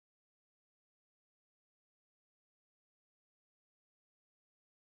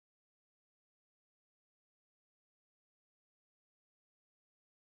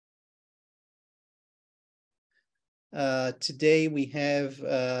Today we have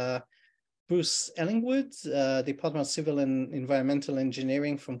Bruce Ellingwood, Department of Civil and Environmental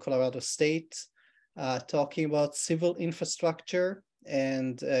Engineering from Colorado State, talking about civil infrastructure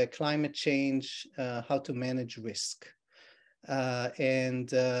and climate change, how to manage risk.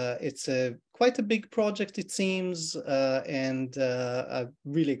 It's quite a big project, it seems, and I'm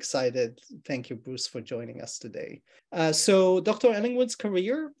really excited. Thank you, Bruce, for joining us today. So Dr. Ellingwood's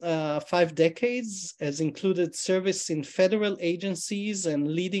career, 5 decades, has included service in federal agencies and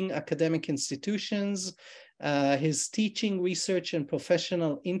leading academic institutions. His teaching, research, and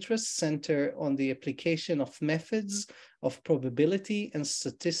professional interests center on the application of methods of probability and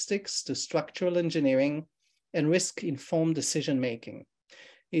statistics to structural engineering and risk-informed decision-making.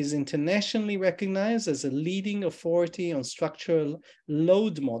 He is internationally recognized as a leading authority on structural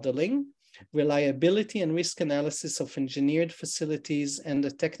load modeling, reliability and risk analysis of engineered facilities, and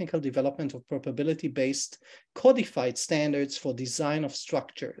the technical development of probability-based codified standards for design of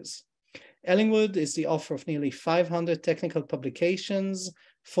structures. Ellingwood is the author of nearly 500 technical publications,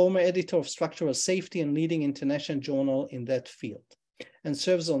 former editor of Structural Safety and leading international journal in that field, and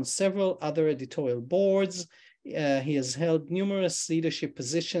serves on several other editorial boards. He has held numerous leadership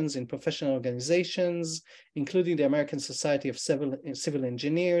positions in professional organizations, including the American Society of Civil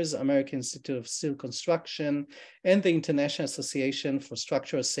Engineers, American Institute of Steel Construction, and the International Association for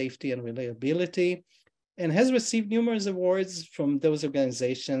Structural Safety and Reliability, and has received numerous awards from those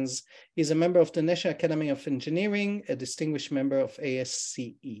organizations. He's a member of the National Academy of Engineering, a distinguished member of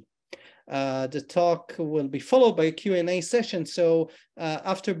ASCE. The talk will be followed by a Q&A session. So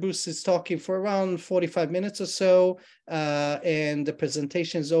after Bruce is talking for around 45 minutes or so, and the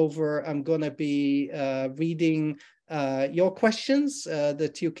presentation is over, I'm going to be reading your questions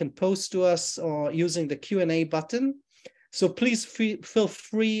that you can post to us using the Q&A button. So please feel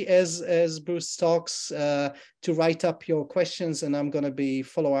free as Bruce talks to write up your questions, and I'm going to be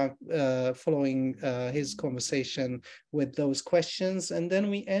following his conversation with those questions, and then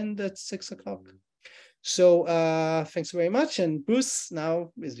we end at 6 o'clock. So thanks very much, and Bruce,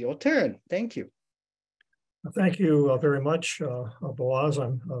 now is your turn. Thank you. Thank you very much, Boaz.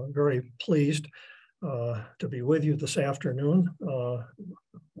 I'm very pleased to be with you this afternoon.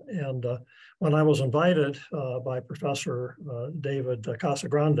 And when I was invited by Professor David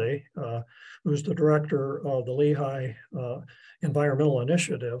Casagrande, who's the director of the Lehigh Environmental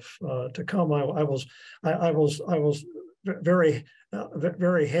Initiative, to come, I was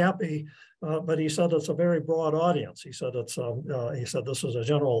very happy. But he said it's a very broad audience. He said this is a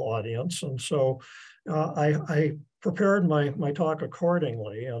general audience, and so I prepared my talk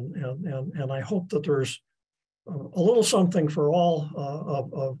accordingly, and I hope that there's a little something for all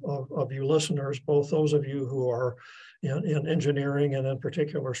of you listeners, both those of you who are in engineering and in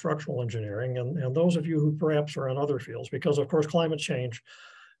particular structural engineering, and those of you who perhaps are in other fields, because of course climate change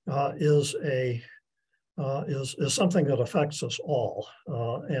is something that affects us all,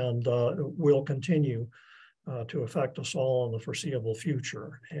 and will continue to affect us all in the foreseeable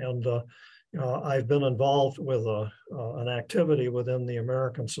future. And I've been involved with an activity within the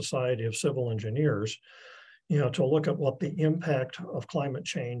American Society of Civil Engineers, to look at what the impact of climate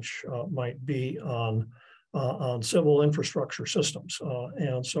change might be on civil infrastructure systems.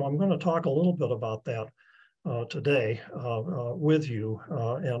 And so I'm going to talk a little bit about that today with you,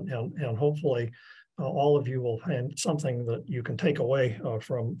 and hopefully all of you will find something that you can take away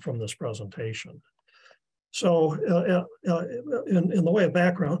from this presentation. So in the way of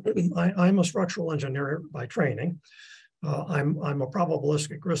background, I'm a structural engineer by training. I'm a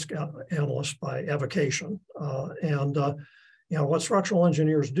probabilistic risk analyst by avocation, and what structural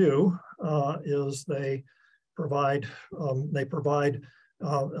engineers do is they provide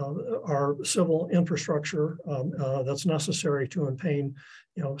our civil infrastructure that's necessary to maintain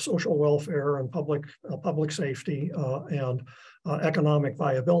social welfare and public safety and economic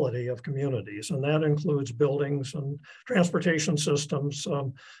viability of communities, and that includes buildings and transportation systems,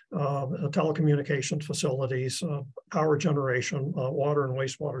 telecommunications facilities, power generation, water and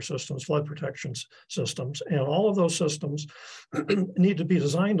wastewater systems, flood protection systems, and all of those systems need to be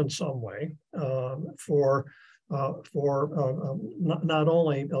designed in some way for not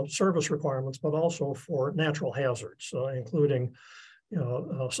only service requirements, but also for natural hazards, including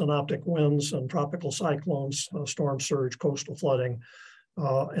synoptic winds and tropical cyclones, storm surge, coastal flooding,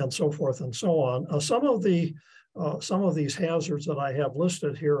 and so forth and so on. Some of these hazards that I have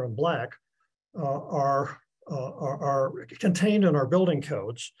listed here in black are contained in our building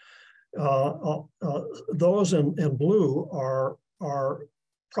codes. Those in blue are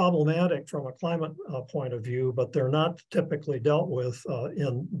problematic from a climate point of view, but they're not typically dealt with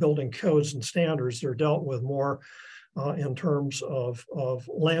in building codes and standards. They're dealt with more in terms of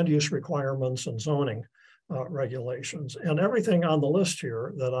land use requirements and zoning regulations. And everything on the list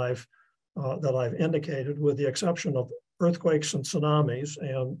here that I've indicated, with the exception of earthquakes and tsunamis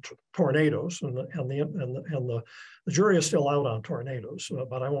and tornadoes, and the jury is still out on tornadoes,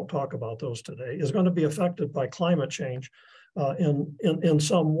 but I won't talk about those today, is going to be affected by climate change in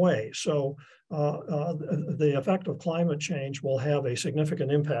some way. So the effect of climate change will have a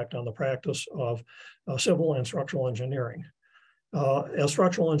significant impact on the practice of civil and structural engineering. As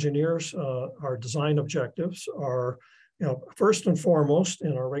structural engineers, our design objectives are, first and foremost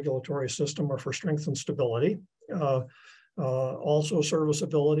in our regulatory system are for strength and stability, also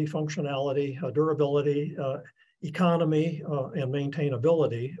serviceability, functionality, durability, economy, and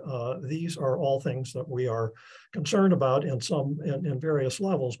maintainability. These are all things that we are concerned about in various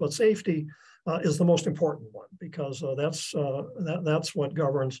levels, but safety is the most important one, because that's what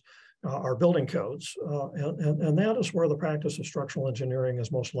governs our building codes, and that is where the practice of structural engineering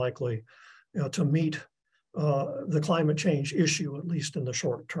is most likely to meet the climate change issue, at least in the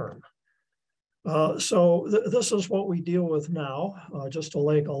short term. So this is what we deal with now, just to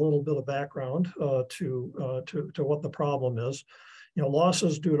lay a little bit of background to what the problem is.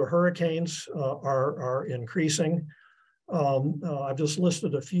 Losses due to hurricanes are increasing. I've just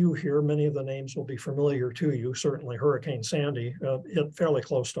listed a few here. Many of the names will be familiar to you. Certainly Hurricane Sandy hit fairly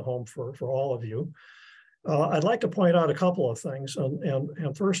close to home for all of you. I'd like to point out a couple of things.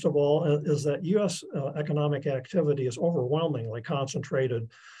 And first of all is that U.S. economic activity is overwhelmingly concentrated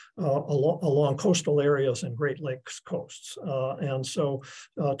along coastal areas and Great Lakes coasts. And so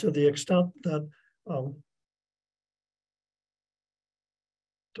to the extent that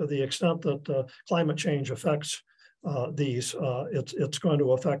climate change affects these, it's going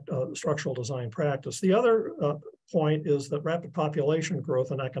to affect structural design practice. The other point is that rapid population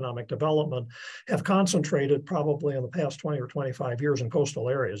growth and economic development have concentrated probably in the past 20 or 25 years in coastal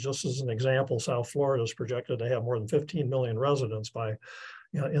areas. Just as an example, South Florida is projected to have more than 15 million residents by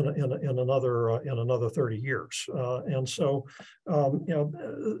in another 30 years. And so,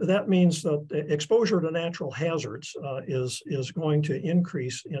 that means that exposure to natural hazards is going to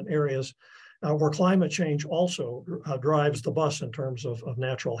increase in areas where climate change also drives the bus in terms of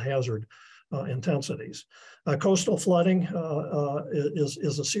natural hazard intensities. Coastal flooding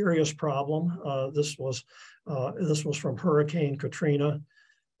is a serious problem. This was from Hurricane Katrina.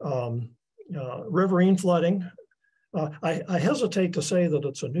 Riverine flooding. I hesitate to say that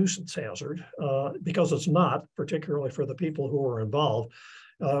it's a nuisance hazard because it's not, particularly for the people who are involved.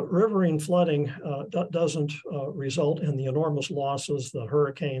 Riverine flooding doesn't result in the enormous losses that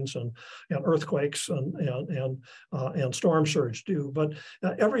hurricanes and earthquakes and storm surge do. But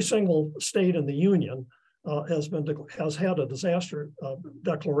every single state in the union has had a disaster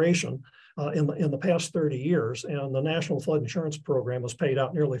declaration in the past 30 years, and the National Flood Insurance Program has paid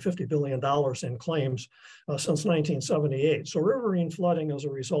out nearly $50 billion in claims since 1978. So riverine flooding as a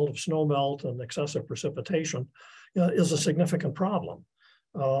result of snowmelt and excessive precipitation is a significant problem,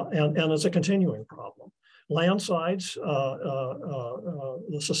 and it's a continuing problem. Landslides,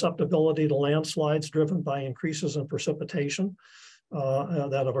 the susceptibility to landslides driven by increases in precipitation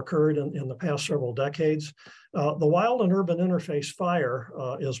that have occurred in the past several decades. The wild and urban interface fire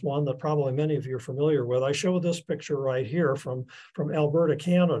is one that probably many of you are familiar with. I show this picture right here from Alberta,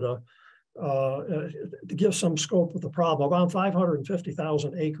 Canada, to give some scope of the problem. Around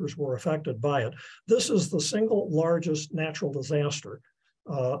 550,000 acres were affected by it. This is the single largest natural disaster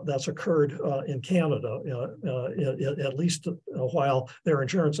that's occurred in Canada, at least while their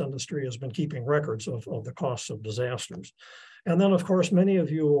insurance industry has been keeping records of the costs of disasters. And then, of course, many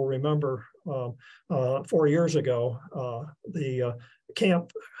of you will remember 4 years ago, the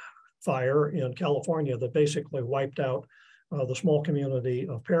Camp Fire in California that basically wiped out the small community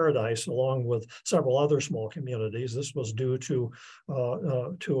of Paradise, along with several other small communities. This was due to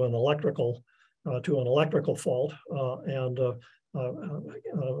an electrical fault, and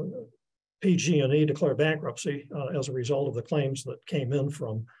PG&E declared bankruptcy as a result of the claims that came in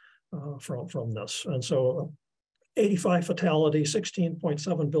from this. And so 85 fatalities,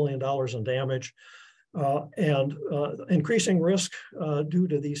 $16.7 billion in damage, and increasing risk due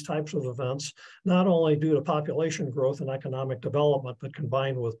to these types of events, not only due to population growth and economic development, but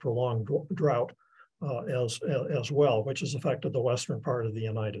combined with prolonged drought as well, which has affected the western part of the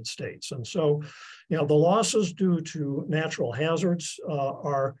United States. And so, the losses due to natural hazards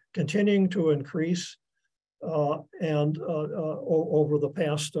are continuing to increase, and over the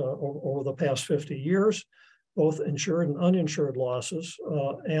past 50 years, both insured and uninsured losses.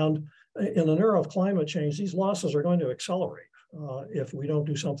 And in an era of climate change, these losses are going to accelerate if we don't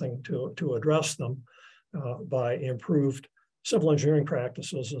do something to address them. by improved civil engineering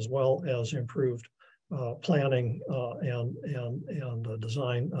practices as well as improved planning and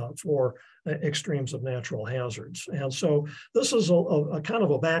design for extremes of natural hazards. And so this is a kind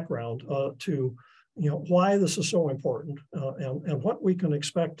of a background to why this is so important and what we can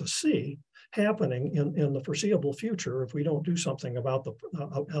expect to see happening in the foreseeable future if we don't do something about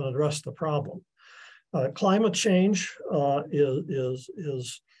and address the problem. Climate change is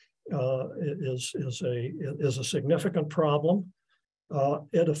a significant problem.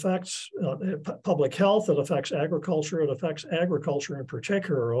 It affects public health. It affects agriculture. It affects agriculture in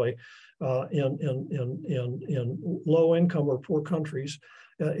particularly in low income or poor countries.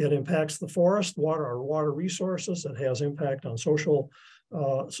 It impacts the forest, water resources. It has impact on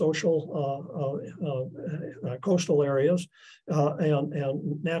coastal areas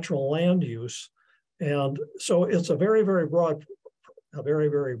and natural land use. And so it's a very broad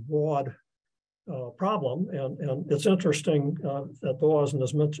problem. And it's interesting that Boaz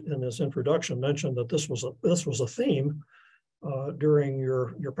in his introduction mentioned that this was a theme during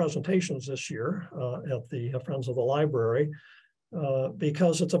your presentations this year at the Friends of the Library,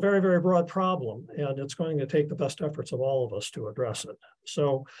 because it's a very broad problem, and it's going to take the best efforts of all of us to address it.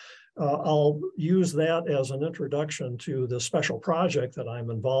 So I'll use that as an introduction to the special project that I'm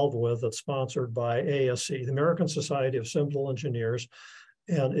involved with that's sponsored by ASC, the American Society of Civil Engineers,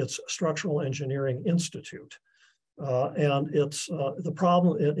 and its Structural Engineering Institute. And it's the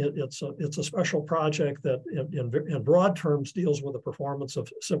problem, it's a special project that in broad terms deals with the performance of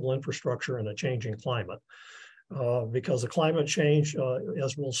civil infrastructure in a changing climate. Because the climate change,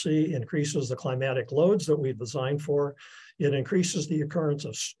 as we'll see, increases the climatic loads that we designed for. It increases the occurrence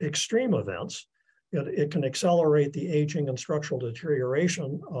of extreme events. It can accelerate the aging and structural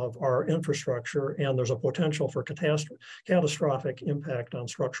deterioration of our infrastructure, and there's a potential for catastrophic impact on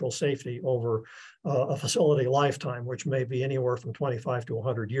structural safety over a facility lifetime, which may be anywhere from 25 to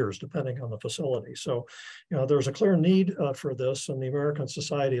 100 years, depending on the facility. So, there's a clear need for this, and the American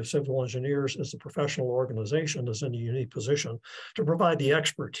Society of Civil Engineers, as a professional organization, is in a unique position to provide the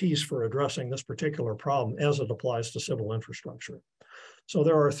expertise for addressing this particular problem as it applies to civil infrastructure. So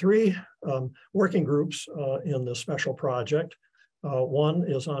there are three working groups in this special project. One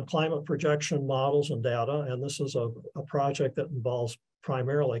is on climate projection models and data, and this is a project that involves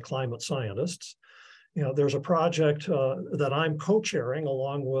primarily climate scientists. There's a project that I'm co-chairing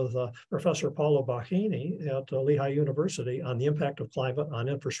along with Professor Paolo Bacchini at Lehigh University on the impact of climate on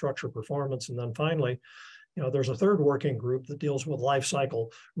infrastructure performance. And then finally, there's a third working group that deals with life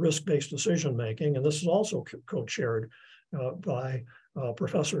cycle risk-based decision-making, and this is also co-chaired by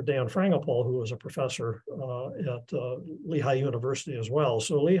Professor Dan Frangopol, who is a professor at Lehigh University as well.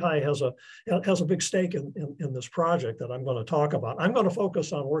 So Lehigh has a big stake in this project that I'm going to talk about. I'm going to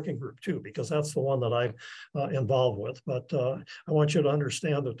focus on working group 2 because that's the one that I'm involved with. But I want you to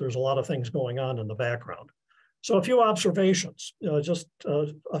understand that there's a lot of things going on in the background. So a few observations, just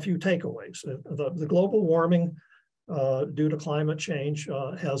a few takeaways. The global warming due to climate change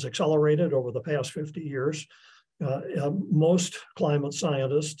has accelerated over the past 50 years. Most climate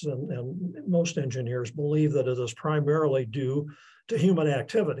scientists and most engineers believe that it is primarily due to human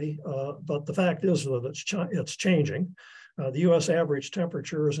activity, but the fact is that it's changing. The US average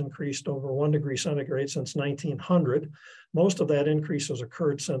temperature has increased over 1 degree centigrade since 1900. Most of that increase has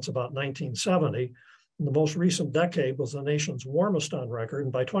occurred since about 1970. And the most recent decade was the nation's warmest on record,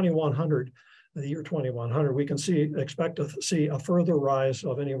 and by 2100, the year 2100, we can expect to see a further rise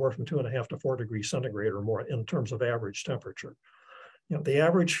of anywhere from 2.5 to 4 degrees centigrade or more in terms of average temperature. The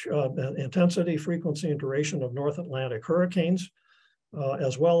average intensity, frequency, and duration of North Atlantic hurricanes,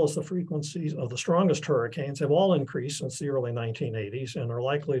 as well as the frequencies of the strongest hurricanes, have all increased since the early 1980s and are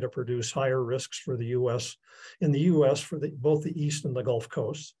likely to produce higher risks for the U.S. for both the East and the Gulf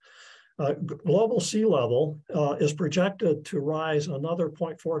coasts. Global sea level is projected to rise another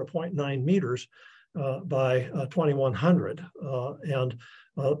 0.4 to 0.9 meters by 2100. And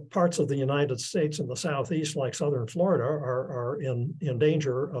parts of the United States in the Southeast, like southern Florida, are in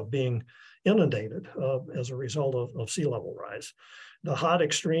danger of being inundated as a result of sea level rise. The hot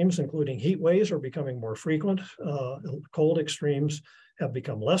extremes, including heat waves, are becoming more frequent. Cold extremes have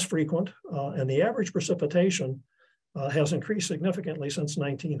become less frequent, and the average precipitation has increased significantly since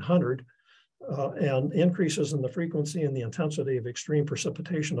 1900, and increases in the frequency and the intensity of extreme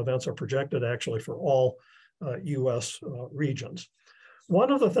precipitation events are projected actually for all US regions.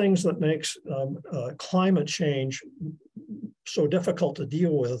 One of the things that makes climate change so difficult to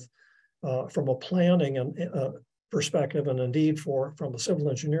deal with from a planning and perspective, and indeed from a civil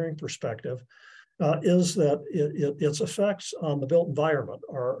engineering perspective, is that its effects on the built environment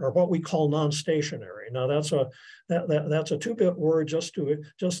are what we call non-stationary. Now that's a two-bit word just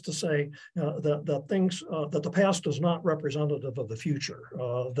to say that things that the past is not representative of the future.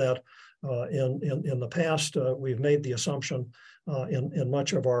 That in the past we've made the assumption in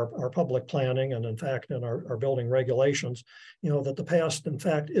much of our public planning and in fact in our building regulations, that the past in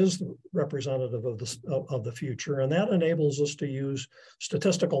fact is representative of the future, and that enables us to use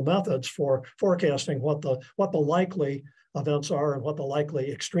statistical methods for forecasting what the likely events are and what the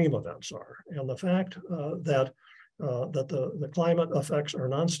likely extreme events are. And the fact that the climate effects are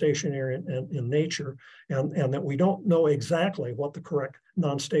non-stationary in nature, and that we don't know exactly what the correct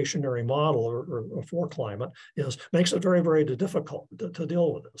non-stationary model or for climate is, makes it very, very difficult to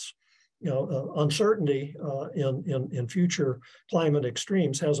deal with this. Uncertainty in future climate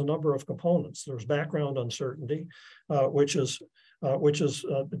extremes has a number of components. There's background uncertainty, which is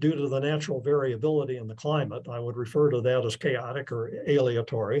due to the natural variability in the climate. I would refer to that as chaotic or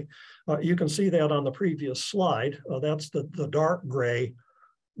aleatory. You can see that on the previous slide. That's the dark gray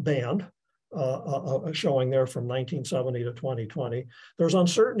band showing there from 1970 to 2020. There's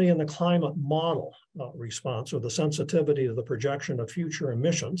uncertainty in the climate model response, or the sensitivity to the projection of future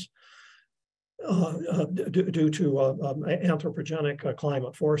emissions due to anthropogenic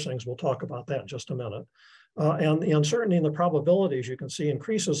climate forcings. We'll talk about that in just a minute. And the uncertainty in the probabilities, you can see,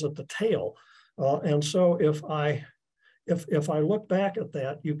 increases at the tail. And so if I look back at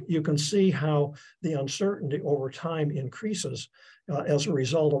that, you can see how the uncertainty over time increases as a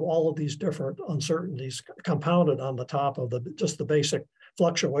result of all of these different uncertainties compounded on the top of just the basic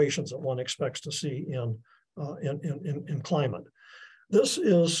fluctuations that one expects to see in climate. This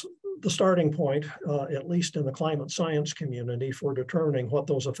is the starting point, at least in the climate science community, for determining what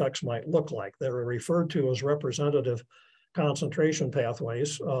those effects might look like. They're referred to as representative concentration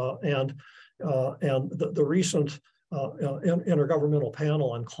pathways, and the recent Intergovernmental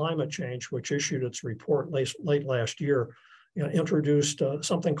Panel on Climate Change, which issued its report late last year, introduced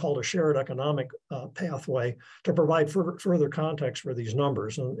something called a shared economic pathway to provide further context for these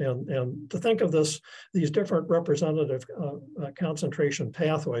numbers. And to think of these different representative concentration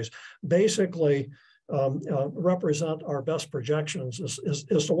pathways basically represent our best projections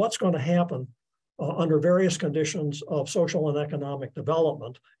as to what's going to happen under various conditions of social and economic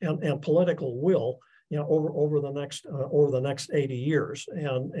development and political will, over the next 80 years.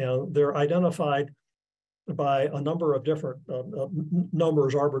 And they're identified by a number of different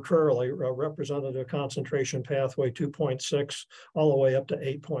numbers arbitrarily, representative concentration pathway 2.6 all the way up to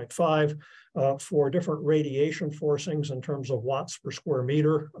 8.5 for different radiation forcings in terms of watts per square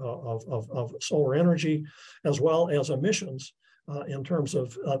meter of solar energy, as well as emissions in terms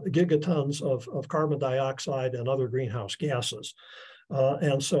of gigatons of carbon dioxide and other greenhouse gases.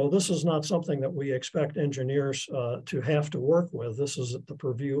 And so this is not something that we expect engineers to have to work with. This is at the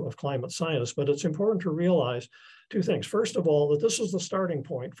purview of climate scientists, but it's important to realize two things. First of all, that this is the starting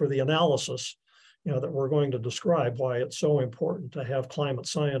point for the analysis that we're going to describe, why it's so important to have climate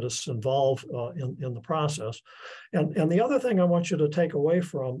scientists involved in the process. And the other thing I want you to take away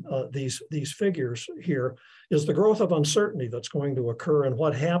from these figures here is the growth of uncertainty that's going to occur and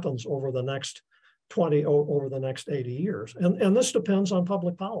what happens over the next 80 years. And this depends on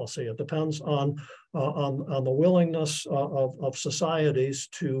public policy. It depends on the willingness of societies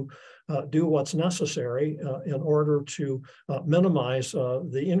to do what's necessary in order to minimize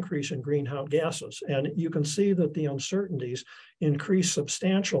the increase in greenhouse gases. And you can see that the uncertainties increase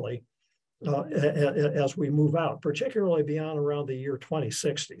substantially as we move out, particularly beyond around the year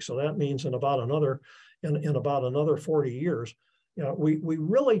 2060. So that means in about another 40 years, we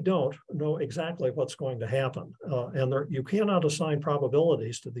really don't know exactly what's going to happen. And you cannot assign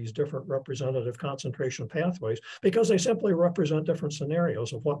probabilities to these different representative concentration pathways because they simply represent different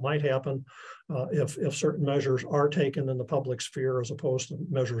scenarios of what might happen if certain measures are taken in the public sphere as opposed to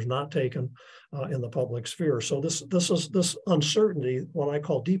measures not taken in the public sphere. So this uncertainty, what I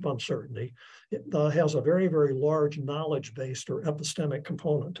call deep uncertainty, it has a very, very large knowledge-based or epistemic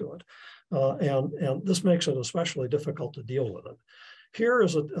component to it. And this makes it especially difficult to deal with it. Here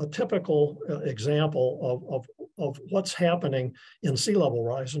is a typical example of what's happening in sea level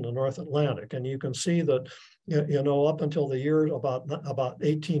rise in the North Atlantic. And you can see that, up until the year about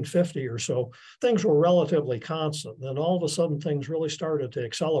 1850 or so, things were relatively constant. Then all of a sudden, things really started to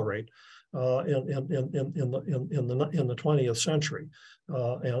accelerate in the 20th century.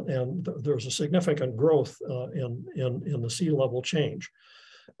 And there's a significant growth in the sea level change.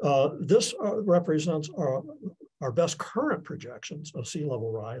 This represents our best current projections of sea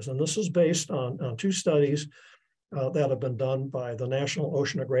level rise. And this is based on two studies that have been done by the National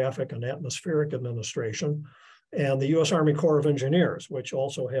Oceanographic and Atmospheric Administration and the U.S. Army Corps of Engineers, which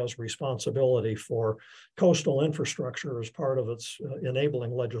also has responsibility for coastal infrastructure as part of its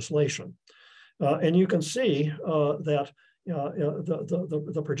enabling legislation. And you can see that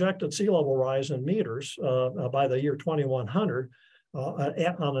the projected sea level rise in meters by the year 2100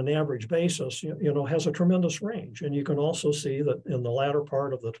 on an average basis, has a tremendous range. And you can also see that in the latter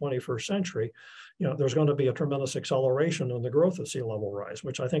part of the 21st century, there's going to be a tremendous acceleration in the growth of sea level rise,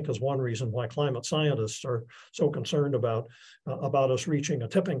 which I think is one reason why climate scientists are so concerned about us reaching a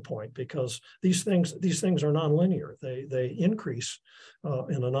tipping point, because these things are nonlinear. They increase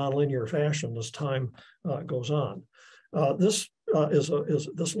in a nonlinear fashion as time goes on. This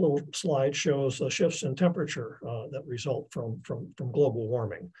little slide shows the shifts in temperature that result from global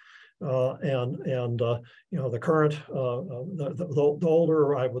warming, the current the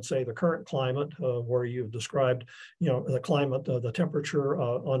older, I would say, the current climate where you've described the climate, the temperature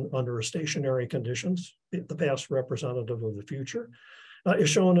under stationary conditions, the past representative of the future.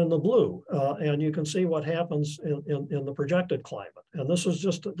 Is shown in the blue, and you can see what happens in the projected climate. And this is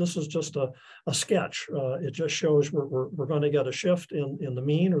just a sketch. It just shows we're going to get a shift in the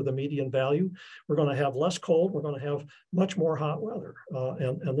mean or the median value. We're going to have less cold. We're going to have much more hot weather,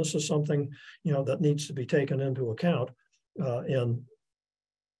 and this is something that needs to be taken into account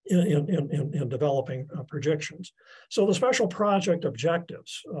in developing projections. So the special project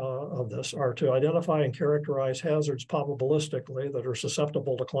objectives of this are to identify and characterize hazards probabilistically that are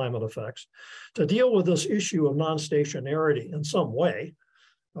susceptible to climate effects, to deal with this issue of non-stationarity in some way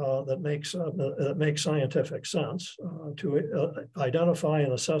that makes scientific sense, to identify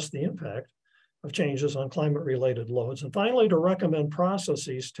and assess the impact of changes on climate-related loads, and finally to recommend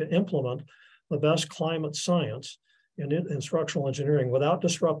processes to implement the best climate science in structural engineering without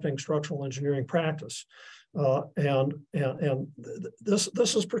disrupting structural engineering practice. And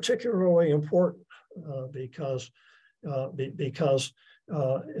this is particularly important because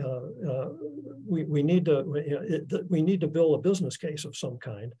we need to build a business case of some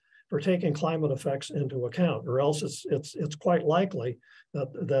kind for taking climate effects into account, or else it's quite likely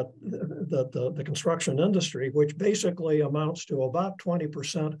that the construction industry, which basically amounts to about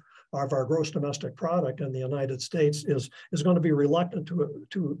 20% of our gross domestic product in the United States, is going to be reluctant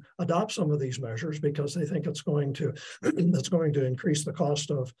to adopt some of these measures because they think it's going to increase the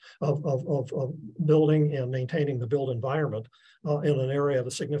cost of building and maintaining the built environment in an area of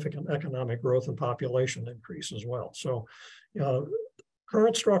a significant economic growth and population increase as well. So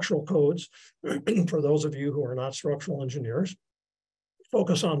current structural codes, for those of you who are not structural engineers,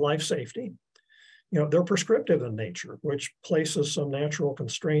 focus on life safety. They're prescriptive in nature, which places some natural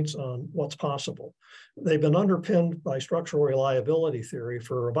constraints on what's possible. They've been underpinned by structural reliability theory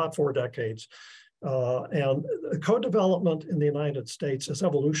for about 4 decades. And code development in the United States is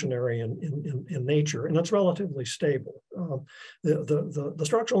evolutionary in nature, and it's relatively stable. The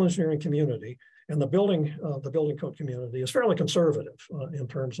structural engineering community and the building code community is fairly conservative in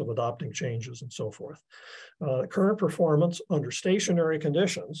terms of adopting changes and so forth. Current performance under stationary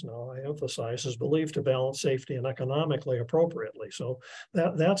conditions, now I emphasize, is believed to balance safety and economically appropriately. So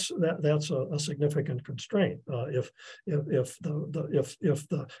that's a significant constraint. If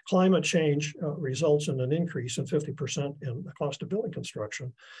the climate change results in an increase in 50% in the cost of building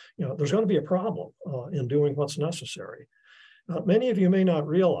construction, there's going to be a problem in doing what's necessary. Many of you may not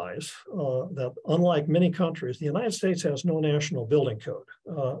realize that, unlike many countries, the United States has no national building code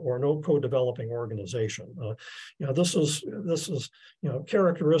or no code developing organization. This is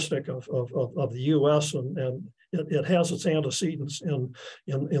characteristic of the U.S. and it has its antecedents in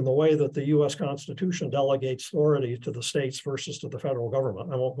the way that the U.S. Constitution delegates authority to the states versus to the federal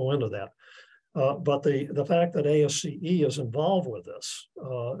government. I won't go into that. But the fact that ASCE is involved with this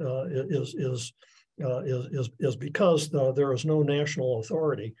is because there is no national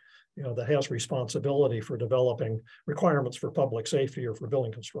authority that has responsibility for developing requirements for public safety or for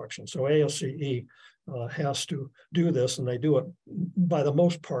building construction. So ASCE has to do this, and they do it by the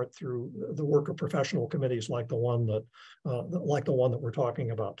most part through the work of professional committees like the one that we're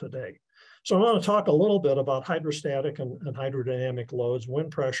talking about today. So I want to talk a little bit about hydrostatic and hydrodynamic loads,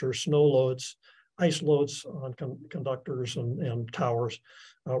 wind pressure, snow loads, ice loads on conductors and towers,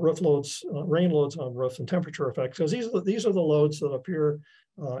 roof loads, rain loads on roofs, and temperature effects, because these are the loads that appear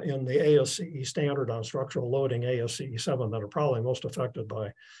in the ASCE standard on structural loading, ASCE 7, that are probably most affected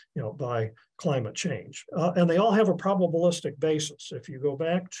by climate change. And they all have a probabilistic basis. If you go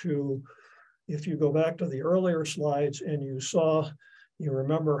back to the earlier slides and you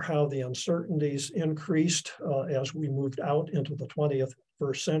remember how the uncertainties increased as we moved out into the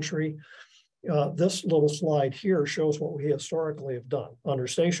 21st century. this little slide here shows what we historically have done under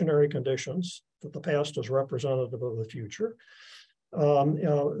stationary conditions, that the past is representative of the future.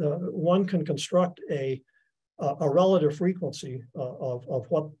 One can construct a relative frequency of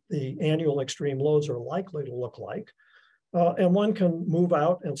what the annual extreme loads are likely to look like. And one can move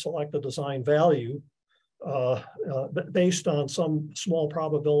out and select a design value based on some small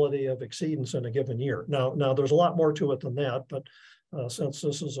probability of exceedance in a given year. Now there's a lot more to it than that, but since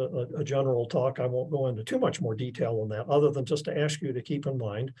this is a general talk, I won't go into too much more detail on that, other than just to ask you to keep in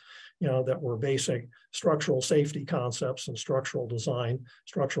mind, that we're basing structural safety concepts and structural design,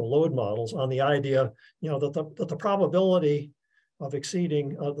 structural load models on the idea, that the probability of exceeding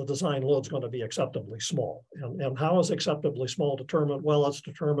the design load is going to be acceptably small. And how is acceptably small determined? Well, it's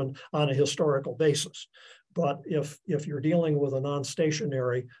determined on a historical basis. But if you're dealing with a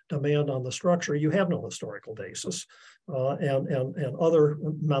non-stationary demand on the structure, you have no historical basis. And other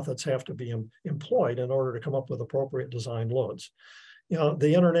methods have to be employed in order to come up with appropriate design loads.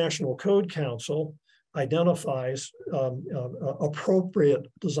 The International Code Council identifies appropriate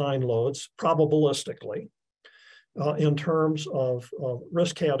design loads probabilistically in terms of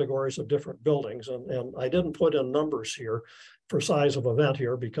risk categories of different buildings. And I didn't put in numbers here for size of event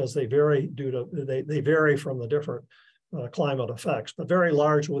here because they vary they vary from the different climate effects. But very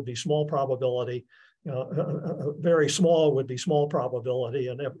large would be small probability, very small would be small probability,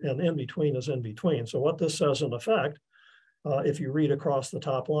 and in between is in between. So what this says in effect, if you read across the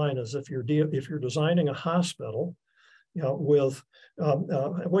top line, is if you're designing a hospital, with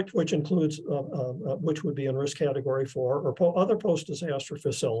which includes which would be in risk category 4, or other post-disaster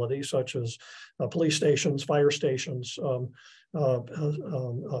facilities such as police stations, fire stations,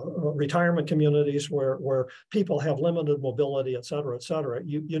 retirement communities where people have limited mobility, et cetera, et cetera.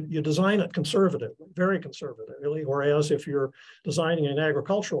 You design it conservatively, very conservatively. Whereas if you're designing an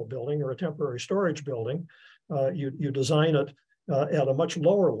agricultural building or a temporary storage building, you design it at a much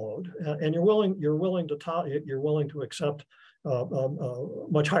lower load, and you're willing to accept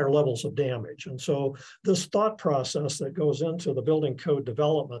much higher levels of damage. And so this thought process that goes into the building code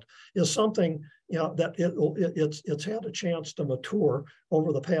development is something that it's had a chance to mature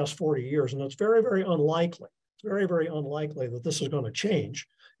over the past 40 years, and it's very, very unlikely. It's very, very unlikely that this is going to change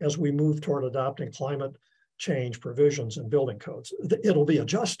as we move toward adopting climate change provisions in building codes. It'll be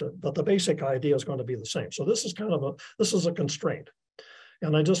adjusted, but the basic idea is going to be the same. So this is this is a constraint.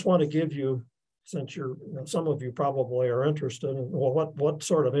 And I just want to give you, since some of you probably are interested in, well, what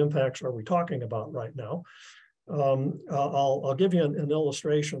sort of impacts are we talking about right now? I'll give you an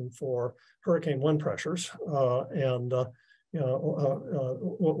illustration for hurricane wind pressures, without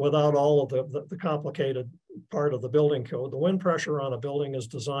all of the complicated part of the building code. The wind pressure on a building is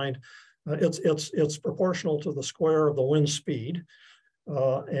designed. It's proportional to the square of the wind speed,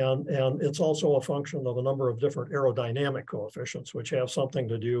 and it's also a function of a number of different aerodynamic coefficients, which have something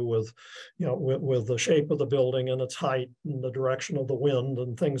to do with, with the shape of the building and its height and the direction of the wind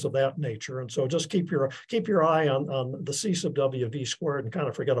and things of that nature. And so just keep your eye on the C sub W V squared and kind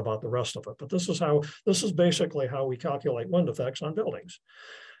of forget about the rest of it. But this is basically how we calculate wind effects on buildings.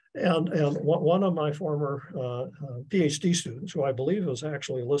 And one of my former PhD students, who I believe is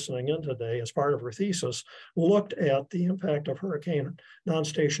actually listening in today as part of her thesis, looked at the impact of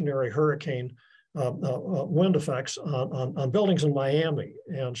non-stationary hurricane wind effects on buildings in Miami.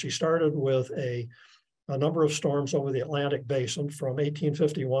 And she started with a number of storms over the Atlantic Basin from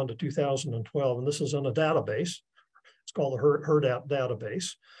 1851 to 2012. And this is in a database. It's called the HERDAT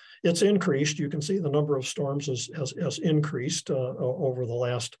database. It's increased. You can see the number of storms has increased over the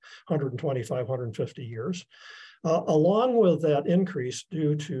last 125, 150 years. Along with that increase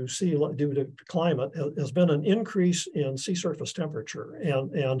due to climate has been an increase in sea surface temperature.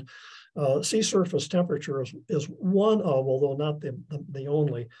 And sea surface temperature is one of, although not the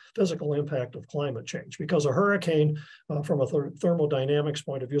only, physical impact of climate change. Because a hurricane, from a thermodynamics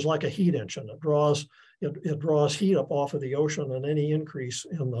point of view, is like a heat engine. It draws heat up off of the ocean, and any increase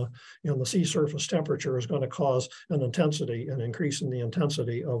in the sea surface temperature is going to cause an increase in the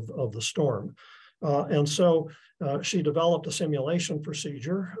intensity of the storm. And so she developed a simulation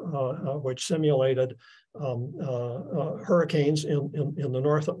procedure which simulated hurricanes in the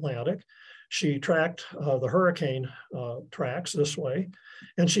North Atlantic. She tracked the hurricane tracks this way,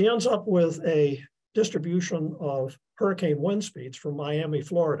 and she ends up with a distribution of hurricane wind speeds from Miami,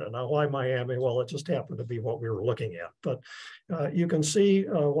 Florida. Now, why Miami? Well, it just happened to be what we were looking at. But you can see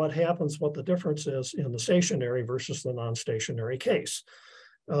what the difference is in the stationary versus the non-stationary case.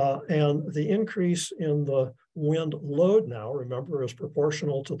 And the increase in the wind load now, remember, is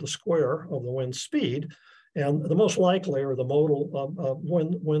proportional to the square of the wind speed. And the most likely, or the modal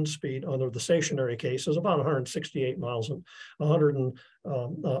wind speed under the stationary case, is about 168 miles and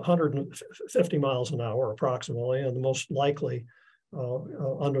 150 miles an hour approximately, and the most likely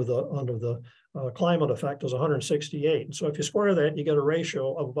under the climate effect is 168. And so if you square that, you get a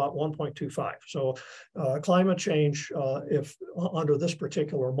ratio of about 1.25. So climate change, if under this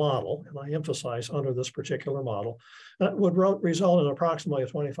particular model, and I emphasize under this particular model, would result in approximately a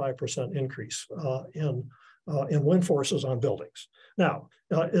 25% increase in wind forces on buildings. Now,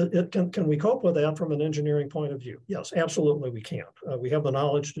 can we cope with that from an engineering point of view? Yes, absolutely we can. We have the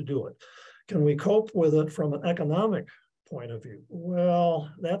knowledge to do it. Can we cope with it from an economic point of view? Well,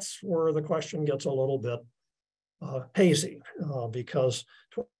 that's where the question gets a little bit hazy because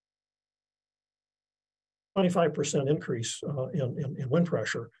 25% increase in wind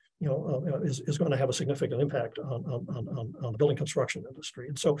pressure, is going to have a significant impact on the building construction industry.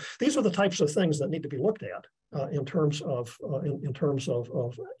 And so these are the types of things that need to be looked at in terms of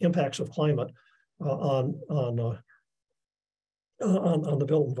impacts of climate on the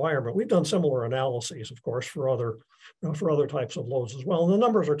built environment. We've done similar analyses, of course, for other types of loads as well. And the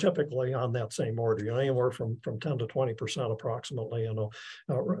numbers are typically on that same order, anywhere from 10 to 20% approximately,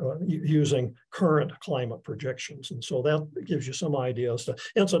 using current climate projections. And so that gives you some ideas.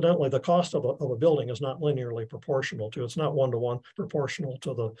 Incidentally, the cost of a building is not linearly proportional to, it's not one-to-one proportional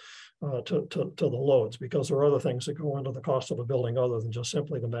to the loads, because there are other things that go into the cost of a building other than just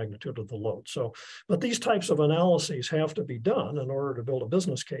simply the magnitude of the load. So, but these types of analyses have to be done in order to build a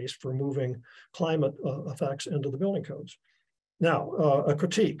business case for moving climate effects into the building codes. Now, a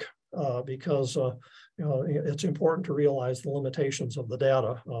critique, because it's important to realize the limitations of the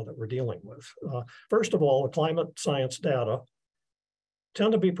data that we're dealing with. First of all, the climate science data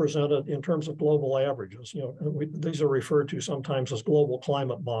tend to be presented in terms of global averages. These are referred to sometimes as global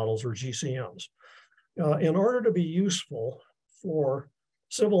climate models, or GCMs. In order to be useful for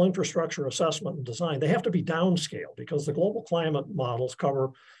civil infrastructure assessment and design, they have to be downscaled, because the global climate models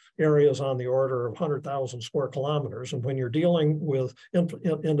cover areas on the order of 100,000 square kilometers. And when you're dealing with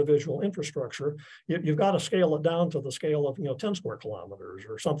individual infrastructure, you've got to scale it down to the scale of 10 square kilometers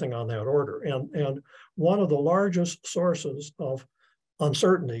or something on that order. And one of the largest sources of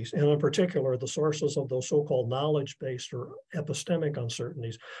uncertainties, and in particular, the sources of those so-called knowledge-based or epistemic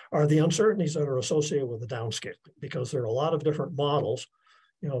uncertainties, are the uncertainties that are associated with the downscaling, because there are a lot of different models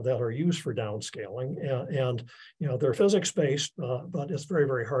that are used for downscaling, and they're physics-based, but it's very,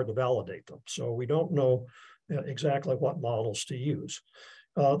 very hard to validate them. So we don't know exactly what models to use.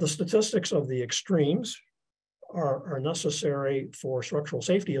 The statistics of the extremes are necessary for structural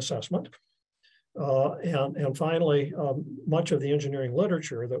safety assessment. And finally, much of the engineering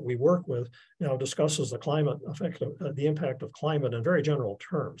literature that we work with now discusses the climate effect, the impact of climate in very general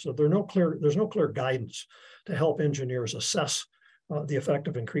terms. So there's no clear guidance to help engineers assess the effect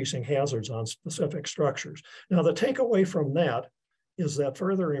of increasing hazards on specific structures. Now, the takeaway from that is that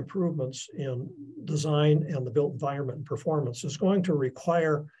further improvements in design and the built environment and performance is going to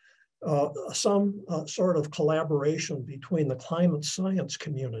require some sort of collaboration between the climate science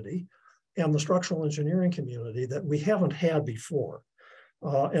community and the structural engineering community that we haven't had before.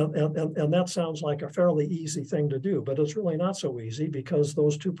 And that sounds like a fairly easy thing to do, but it's really not so easy, because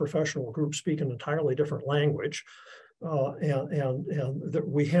those two professional groups speak an entirely different language. And that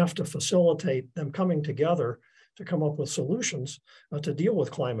we have to facilitate them coming together to come up with solutions to deal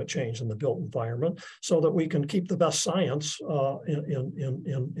with climate change in the built environment, so that we can keep the best science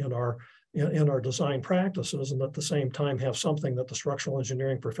in our design practices, and at the same time have something that the structural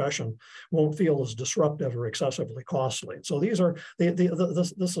engineering profession won't feel is disruptive or excessively costly. So these are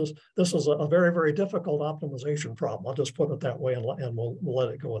this is a very, very difficult optimization problem. I'll just put it that way, and we'll let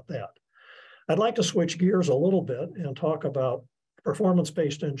it go at that. I'd like to switch gears a little bit and talk about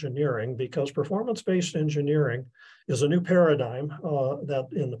performance-based engineering, because performance-based engineering is a new paradigm that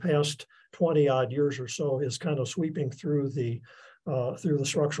in the past 20-odd years or so is kind of sweeping through the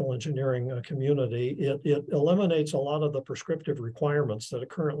structural engineering community. It eliminates a lot of the prescriptive requirements that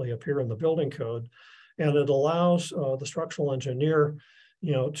currently appear in the building code, and it allows the structural engineer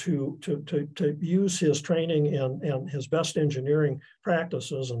to use his training and his best engineering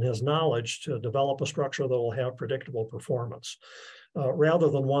practices and his knowledge to develop a structure that will have predictable performance, rather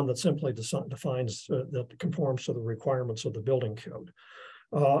than one that simply defines that conforms to the requirements of the building code.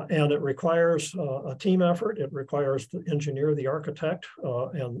 And it requires a team effort. It requires the engineer, the architect,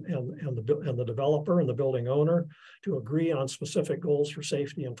 and the developer and the building owner to agree on specific goals for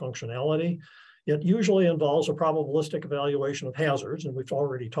safety and functionality. It usually involves a probabilistic evaluation of hazards, and we've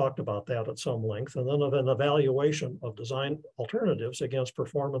already talked about that at some length, and then of an evaluation of design alternatives against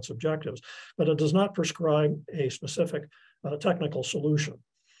performance objectives, but it does not prescribe a specific technical solution.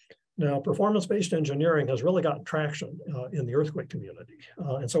 Now, performance-based engineering has really gotten traction in the earthquake community,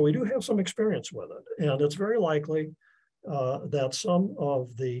 and so we do have some experience with it, and it's very likely that some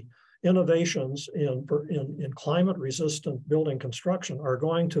of the innovations in climate-resistant building construction are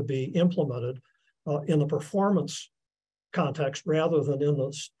going to be implemented in the performance context rather than in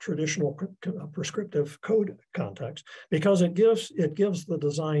the traditional prescriptive code context, because it gives the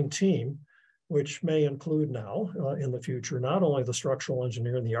design team, which may include now in the future, not only the structural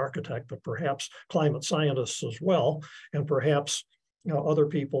engineer and the architect, but perhaps climate scientists as well, and perhaps other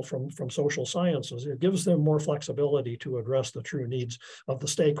people from social sciences. It gives them more flexibility to address the true needs of the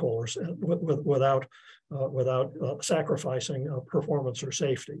stakeholders without sacrificing performance or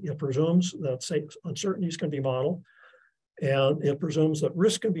safety. It presumes that uncertainties can be modeled, and it presumes that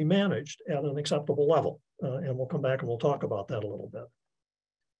risk can be managed at an acceptable level. And we'll come back and we'll talk about that a little bit.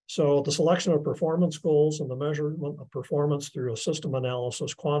 So the selection of performance goals and the measurement of performance through a system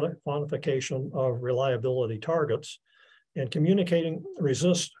analysis, quantification of reliability targets, and communicating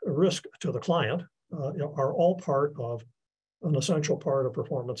risk to the client are all part of an essential part of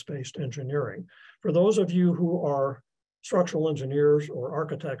performance-based engineering. For those of you who are structural engineers or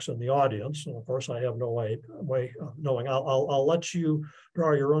architects in the audience, and of course I have no way of knowing, I'll let you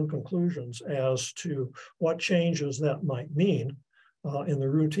draw your own conclusions as to what changes that might mean in the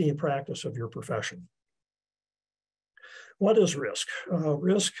routine practice of your profession. What is risk?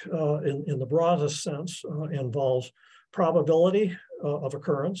 Risk in the broadest sense involves probability of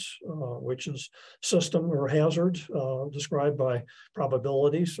occurrence, which is system or hazard described by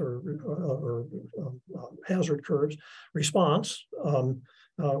probabilities or hazard curves. Response,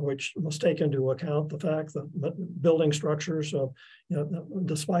 which must take into account the fact that building structures,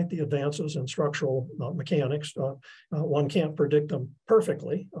 despite the advances in structural mechanics, one can't predict them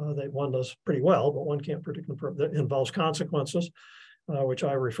perfectly. One does pretty well, but one can't predict them. That involves consequences, which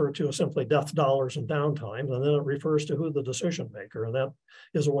I refer to as simply death dollars and downtime, and then it refers to who the decision maker, and that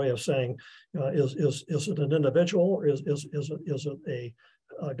is a way of saying, is it an individual, or is it a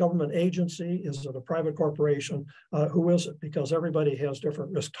government agency, is it a private corporation, who is it? Because everybody has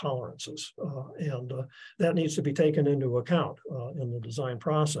different risk tolerances, and that needs to be taken into account in the design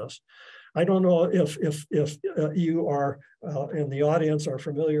process. I don't know if you are in the audience are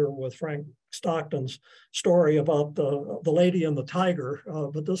familiar with Frank Stockton's story about the lady and the tiger,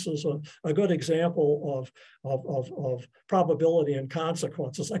 but this is a good example of probability and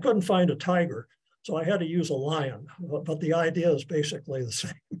consequences. I couldn't find a tiger, so I had to use a lion, but the idea is basically the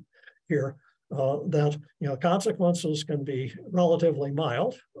same here. That consequences can be relatively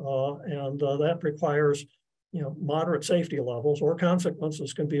mild, and that requires moderate safety levels, or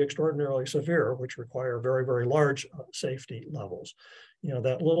consequences can be extraordinarily severe, which require very, very large safety levels.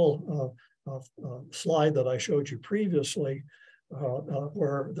 That little slide that I showed you previously,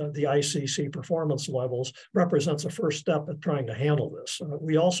 where the ICC performance levels represents a first step at trying to handle this.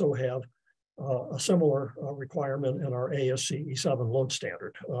 We also have a similar requirement in our ASCE E7 load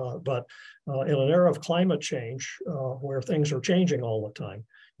standard. But in an era of climate change, where things are changing all the time,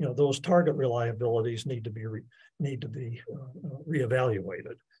 those target reliabilities need to be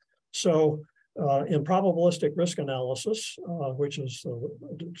reevaluated. So in probabilistic risk analysis, which is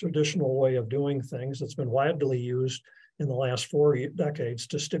the traditional way of doing things that's been widely used in the last 4 decades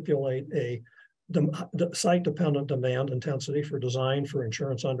to stipulate a site-dependent demand intensity for design, for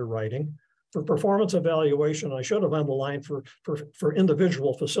insurance underwriting. For performance evaluation, I should have underlined for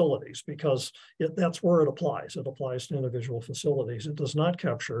individual facilities, because that's where it applies. It applies to individual facilities. It does not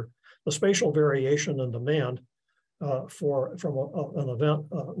capture the spatial variation in demand from an event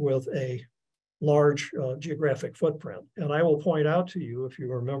with a large geographic footprint. And I will point out to you, if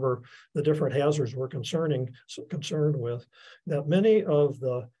you remember the different hazards we're concerned with, that many of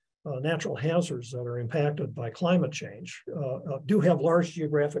the natural hazards that are impacted by climate change do have large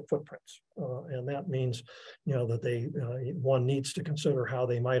geographic footprints. And that means, that one needs to consider how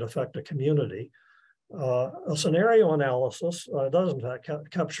they might affect a community. A scenario analysis doesn't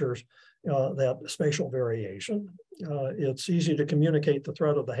captures that spatial variation. It's easy to communicate the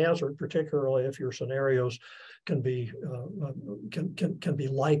threat of the hazard, particularly if your scenarios can be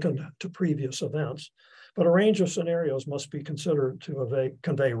likened to previous events. But a range of scenarios must be considered to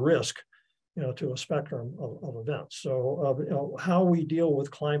convey risk, to a spectrum of events. So how we deal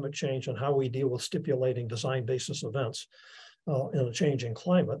with climate change and how we deal with stipulating design basis events in a changing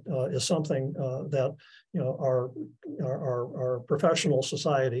climate is something that our professional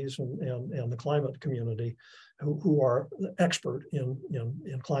societies and the climate community who are expert in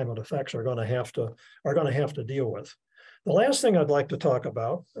climate effects are going to have to deal with. The last thing I'd like to talk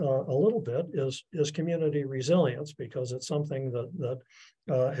about a little bit is community resilience, because it's something that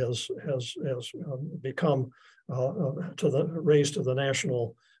has become raised to the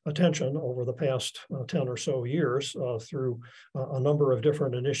national attention over the past 10 or so years through a number of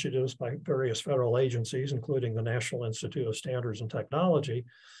different initiatives by various federal agencies, including the National Institute of Standards and Technology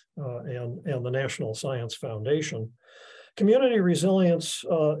and the National Science Foundation. Community resilience,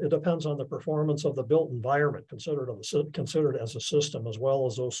 it depends on the performance of the built environment considered as a system, as well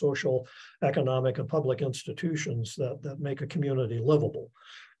as those social, economic, and public institutions that make a community livable.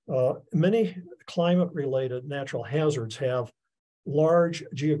 Many climate-related natural hazards have large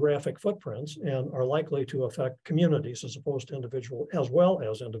geographic footprints and are likely to affect communities as well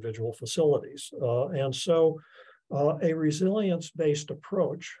as individual facilities. And so a resilience-based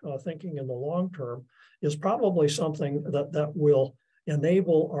approach, thinking in the long term, is probably something that will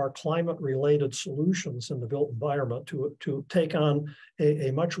enable our climate-related solutions in the built environment to take on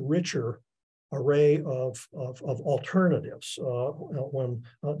a much richer array of alternatives when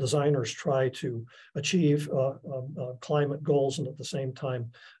designers try to achieve climate goals and at the same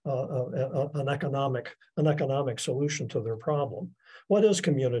time an economic solution to their problem. What is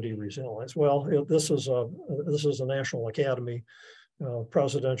community resilience? Well, this is a National Academy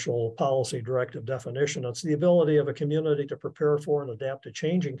presidential policy directive definition. It's the ability of a community to prepare for and adapt to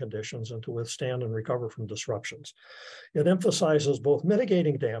changing conditions and to withstand and recover from disruptions. It emphasizes both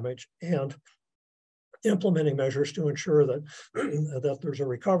mitigating damage and implementing measures to ensure that, that there's a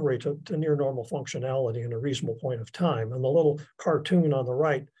recovery to near normal functionality in a reasonable point of time. And the little cartoon on the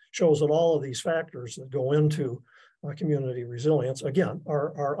right shows that all of these factors that go into community resilience, again,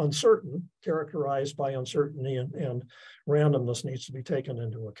 are uncertain, characterized by uncertainty, and randomness needs to be taken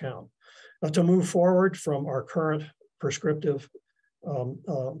into account. To move forward from our current prescriptive,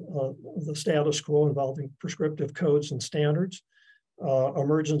 the status quo involving prescriptive codes and standards,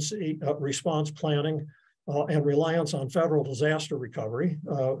 emergency response planning, and reliance on federal disaster recovery.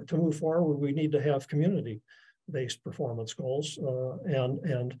 To move forward, we need to have community-based performance goals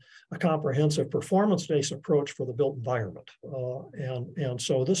and a comprehensive performance-based approach for the built environment. And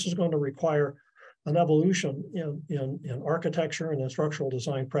so this is going to require an evolution in architecture and in structural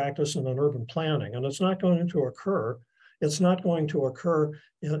design practice and in urban planning. And it's not going to occur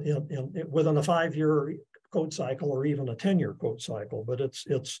within a 5-year code cycle or even a 10-year code cycle, but it's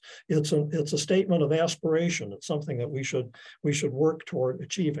a statement of aspiration. It's something that we should work toward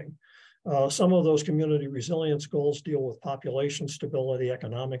achieving. Some of those community resilience goals deal with population stability,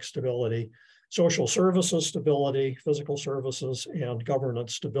 economic stability, social services stability, physical services, and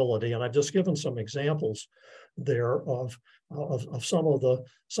governance stability. And I've just given some examples there of some of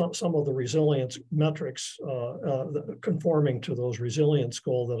the resilience metrics conforming to those resilience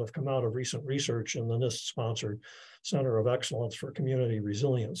goals that have come out of recent research in the NIST-sponsored Center of Excellence for Community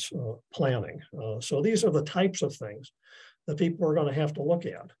Resilience Planning. So these are the types of things that people are going to have to look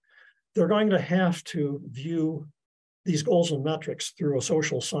at. They're going to have to view these goals and metrics through a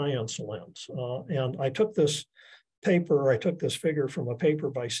social science lens. And I took this figure from a paper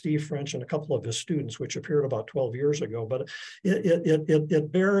by Steve French and a couple of his students, which appeared about 12 years ago, but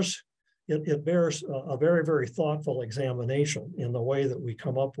it bears a very, very thoughtful examination in the way that we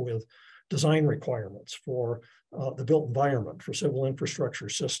come up with design requirements for the built environment, for civil infrastructure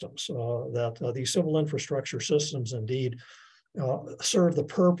systems, that these civil infrastructure systems indeed serve the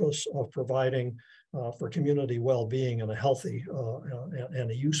purpose of providing for community well-being and a healthy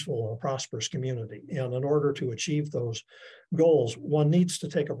and a useful and prosperous community. And in order to achieve those goals, one needs to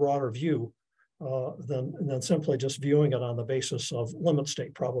take a broader view than simply just viewing it on the basis of limit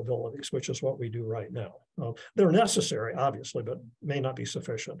state probabilities, which is what we do right now. They're necessary, obviously, but may not be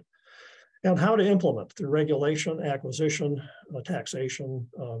sufficient. And how to implement through regulation, acquisition, taxation,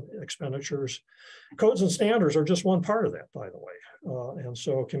 expenditures. Codes and standards are just one part of that, by the way. And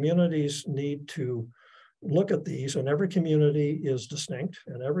so communities need to look at these, and every community is distinct,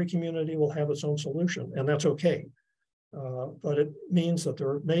 and every community will have its own solution, and that's okay. But it means that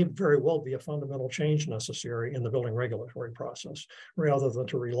there may very well be a fundamental change necessary in the building regulatory process, rather than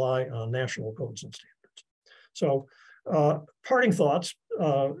to rely on national codes and standards. So parting thoughts,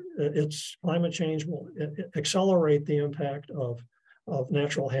 it's climate change will accelerate the impact of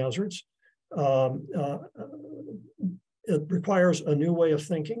natural hazards. It requires a new way of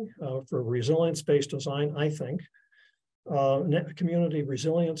thinking for resilience-based design, I think. Community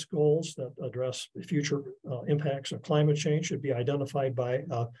resilience goals that address future impacts of climate change should be identified by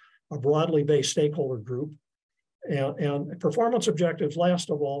a broadly based stakeholder group. And performance objectives, last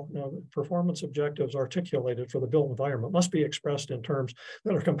of all, performance objectives articulated for the built environment must be expressed in terms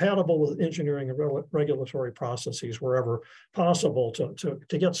that are compatible with engineering and regulatory processes wherever possible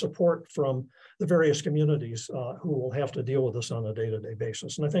to get support from the various communities who will have to deal with this on a day-to-day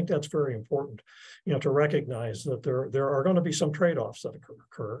basis. And I think that's very important, to recognize that there are going to be some trade-offs that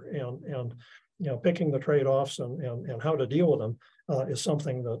occur, and picking the trade-offs and how to deal with them is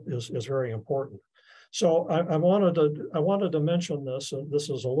something that is very important. So I wanted to mention this, and this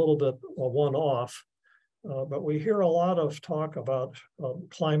is a little bit a one-off, but we hear a lot of talk about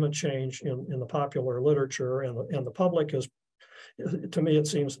climate change in the popular literature, and the public is, to me, it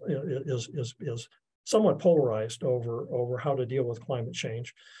seems, is somewhat polarized over how to deal with climate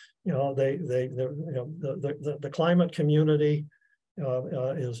change. The climate community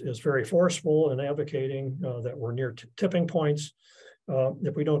is very forceful in advocating that we're near tipping points.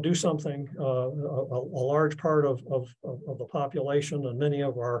 If we don't do something, a large part of the population and many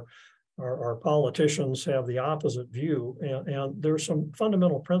of our politicians have the opposite view. And there's some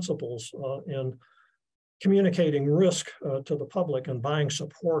fundamental principles in communicating risk to the public and buying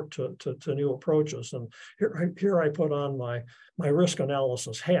support to new approaches. And here I put on my risk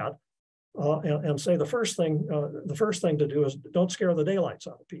analysis hat and say the first thing to do is don't scare the daylights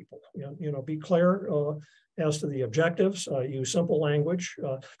out of people. Be clear as to the objectives, use simple language,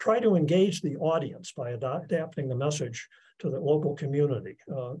 try to engage the audience by adapting the message to the local community.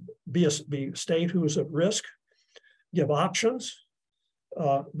 State who's at risk, give options,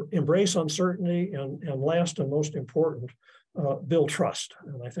 embrace uncertainty, and last and most important, build trust.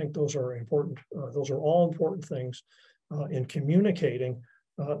 And I think those are important. Those are all important things in communicating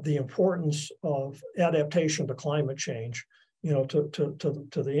the importance of adaptation to climate change,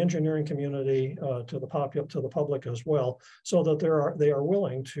 to the engineering community, to the public as well, so that they are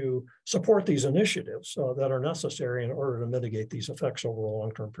willing to support these initiatives that are necessary in order to mitigate these effects over a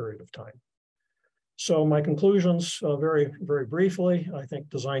long-term period of time. So my conclusions, very, very briefly, I think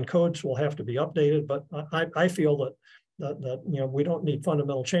design codes will have to be updated, but I feel that we don't need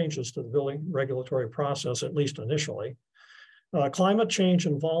fundamental changes to the building regulatory process, at least initially. Climate change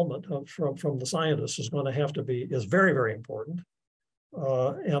involvement from the scientists is very, very important.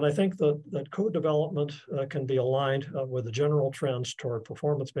 And I think that code development can be aligned with the general trends toward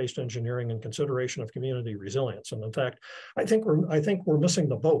performance-based engineering and consideration of community resilience. And in fact, I think we're missing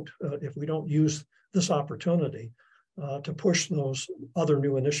the boat if we don't use this opportunity to push those other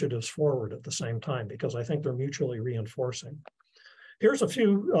new initiatives forward at the same time, because I think they're mutually reinforcing. Here's a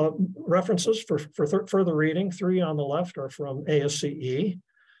few references for further reading. 3 on the left are from ASCE.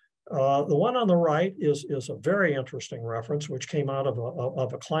 The one on the right is a very interesting reference, which came out of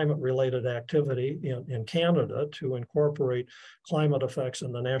a climate-related activity in Canada to incorporate climate effects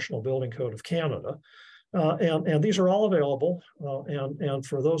in the National Building Code of Canada. And these are all available. And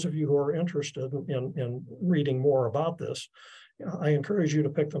for those of you who are interested in reading more about this, I encourage you to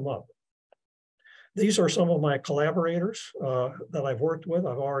pick them up. These are some of my collaborators that I've worked with.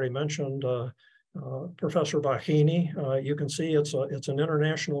 I've already mentioned Professor Bacchini. You can see it's an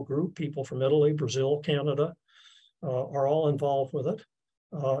international group. People from Italy, Brazil, Canada are all involved with it.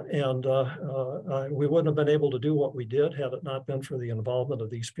 We wouldn't have been able to do what we did had it not been for the involvement of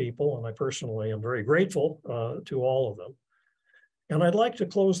these people. And I personally am very grateful to all of them. And I'd like to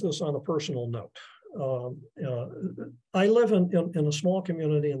close this on a personal note. I live in a small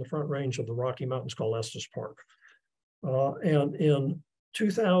community in the Front Range of the Rocky Mountains called Estes Park. And in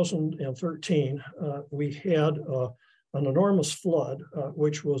 2013, we had an enormous flood,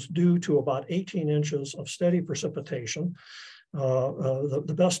 which was due to about 18 inches of steady precipitation.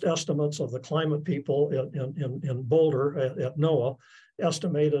 The best estimates of the climate people in Boulder at NOAA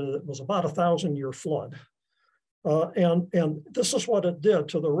estimated it was about 1,000-year flood. And this is what it did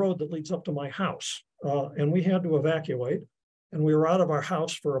to the road that leads up to my house. And we had to evacuate, and we were out of our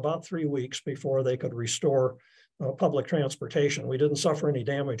house for about 3 weeks before they could restore public transportation. We didn't suffer any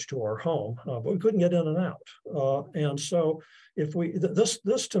damage to our home, but we couldn't get in and out. And so if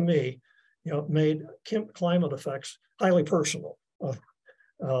this to me, made climate effects highly personal.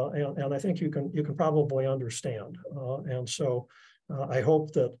 And I think you can probably understand. And so I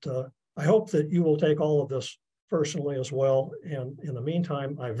hope that you will take all of this personally as well. And in the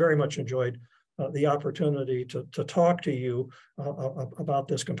meantime, I very much enjoyed the opportunity to talk to you about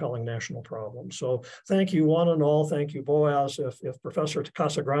this compelling national problem. So thank you one and all. Thank you, Boaz. If Professor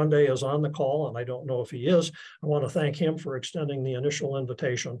Casagrande is on the call, and I don't know if he is, I want to thank him for extending the initial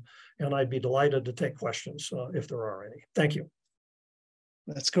invitation, and I'd be delighted to take questions if there are any. Thank you.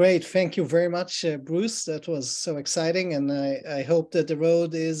 That's great. Thank you very much, Bruce. That was so exciting, and I hope that the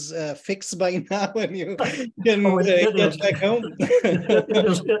road is fixed by now and you can get back home.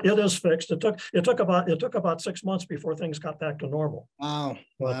 It is fixed. It took about 6 months before things got back to normal. Wow!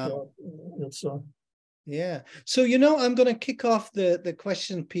 But, wow! It's yeah. So I'm going to kick off the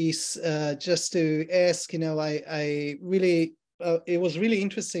question piece just to ask. I really. It was really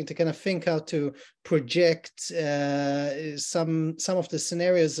interesting to kind of think how to project some of the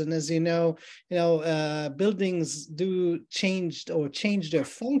scenarios, and as buildings do change their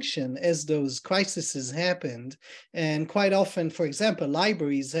function as those crises happened, and quite often, for example,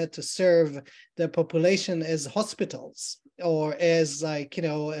 libraries had to serve the population as hospitals, or as a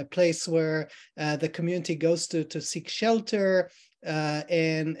place where the community goes to seek shelter. So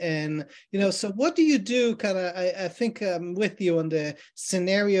what do you do I think I'm with you on the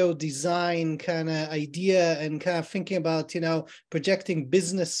scenario design kind of idea, and kind of thinking about projecting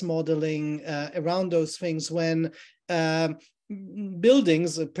business modeling around those things when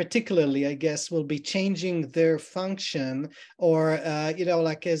buildings particularly, I guess, will be changing their function, or as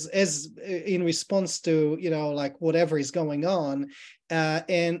in response to whatever is going on.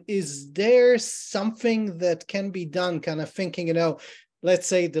 And is there something that can be done, kind of thinking, let's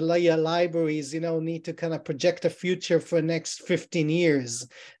say the libraries, need to kind of project a future for the next 15 years. Is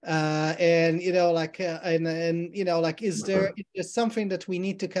there something that we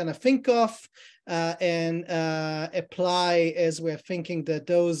need to kind of think of and apply as we're thinking that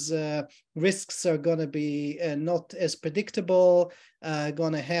those risks are going to be not as predictable,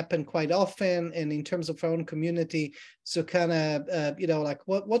 going to happen quite often, and in terms of our own community? So kind of,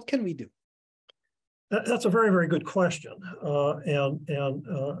 what can we do? That's a very, very good question.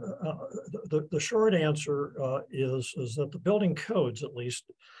 The short answer is that the building codes, at least,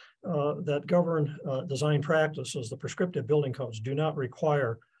 that govern design practices, the prescriptive building codes, do not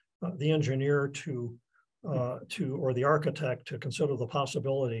require the engineer or the architect to consider the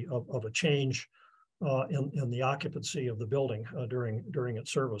possibility of a change in the occupancy of the building during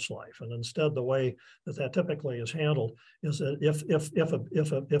its service life. And instead, the way that typically is handled is that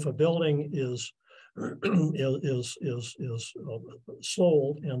if a building is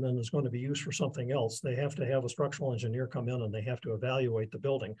sold and then is going to be used for something else, they have to have a structural engineer come in and they have to evaluate the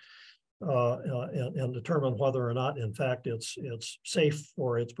building and determine whether or not, in fact, it's safe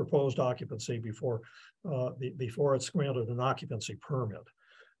for its proposed occupancy before it's granted an occupancy permit.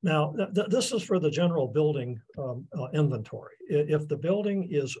 Now, this is for the general building inventory. If the building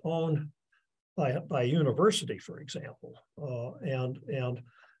is owned by a university, for example,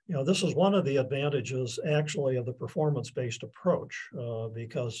 this is one of the advantages, actually, of the performance-based approach,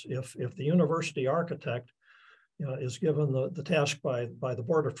 because if the university architect is given the task by the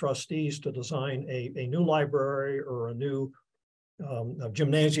Board of Trustees to design a new library or a new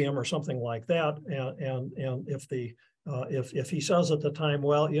gymnasium or something like that, and if he says at the time,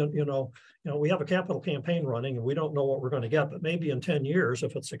 well, we have a capital campaign running and we don't know what we're going to get, but maybe in 10 years,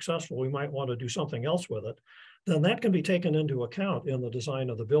 if it's successful, we might want to do something else with it, then that can be taken into account in the design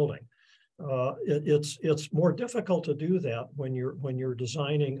of the building. It's more difficult to do that when you're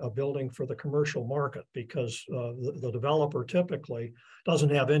designing a building for the commercial market, because the developer typically doesn't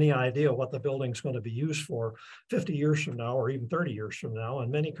have any idea what the building's going to be used for 50 years from now or even 30 years from now.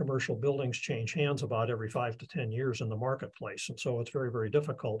 And many commercial buildings change hands about every 5 to 10 years in the marketplace. And so it's very, very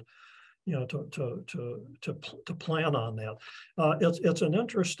difficult to plan on that. It's an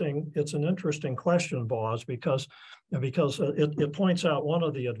interesting question, Boaz, because it points out one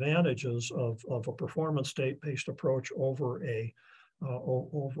of the advantages of a performance-based approach over a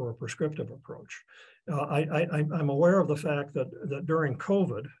prescriptive approach. I'm aware of the fact that during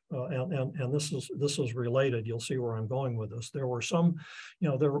COVID, and this is related. You'll see where I'm going with this. There were some,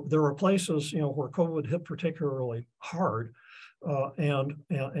 there were places where COVID hit particularly hard. And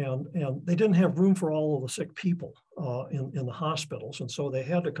they didn't have room for all of the sick people in the hospitals, and so they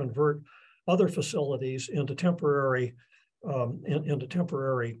had to convert other facilities into temporary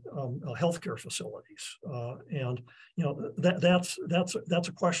healthcare facilities. That's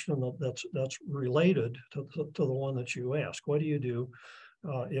a question that's related to the one that you asked. What do you do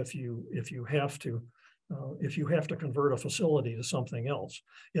if you have to convert a facility to something else?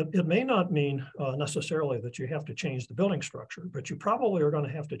 It may not mean necessarily that you have to change the building structure, but you probably are going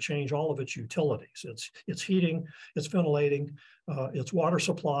to have to change all of its utilities. It's heating, it's ventilating, its water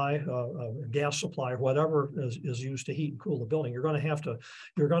supply, gas supply, whatever is used to heat and cool the building. You're going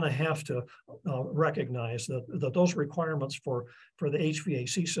to have to recognize that those requirements for the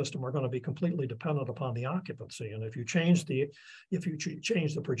HVAC system are going to be completely dependent upon the occupancy. And if you change the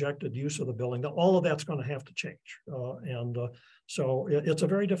projected use of the building, all of that's going to have to change. So it's a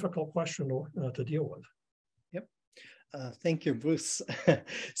very difficult question to deal with. Thank you, Bruce.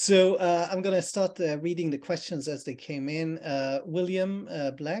 So I'm going to start reading the questions as they came in. William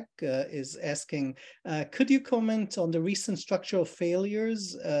Black is asking, could you comment on the recent structural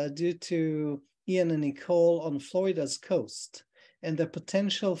failures due to Ian and Nicole on Florida's coast and the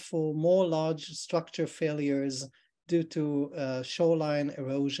potential for more large structure failures due to shoreline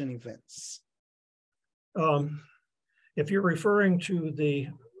erosion events? If you're referring to the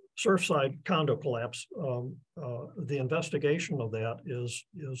Surfside condo collapse, the investigation of that is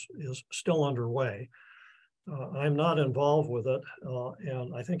still underway. I'm not involved with it,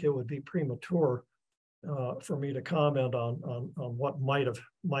 and I think it would be premature for me to comment on what might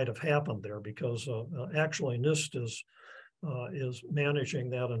have happened there, because actually NIST is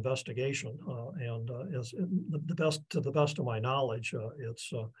managing that investigation, and is to the best of my knowledge,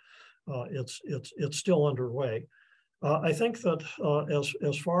 it's still underway. I think that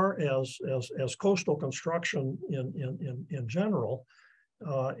as far as coastal construction in general,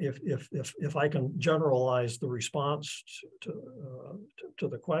 if I can generalize the response to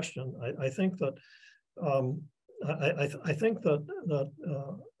the question, I think that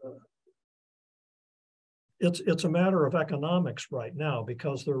it's a matter of economics right now,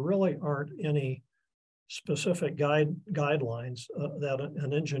 because there really aren't any specific guidelines that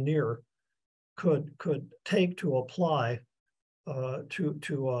an engineer could take to apply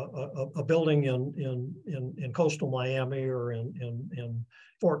to a building in coastal Miami or in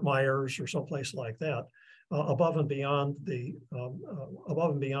Fort Myers or someplace like that, above and beyond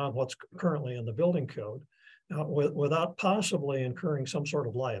what's currently in the building code, without possibly incurring some sort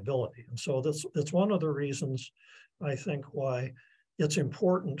of liability. And so that's one of the reasons I think why it's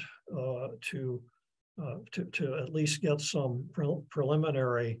important to at least get some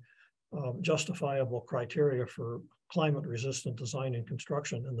preliminary justifiable criteria for climate-resistant design and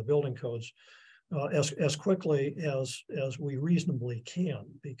construction in the building codes as quickly as we reasonably can,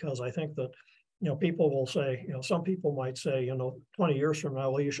 because I think that people will say, some people might say, 20 years from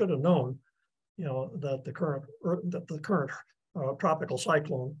now, well, you should have known, that the current tropical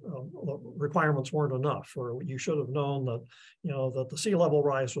cyclone requirements weren't enough, or you should have known that that the sea level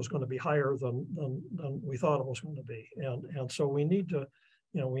rise was going to be higher than we thought it was going to be, and so we need to.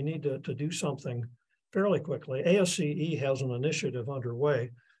 We need to do something fairly quickly. ASCE has an initiative underway,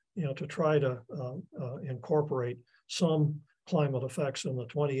 to try to incorporate some climate effects in the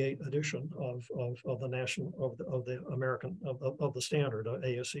 28th edition of the standard,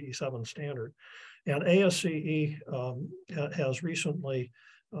 ASCE 7 standard. And ASCE has recently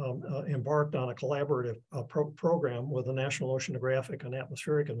embarked on a collaborative program with the National Oceanographic and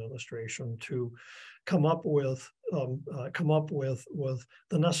Atmospheric Administration to come up with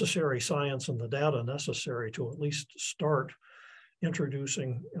the necessary science and the data necessary to at least start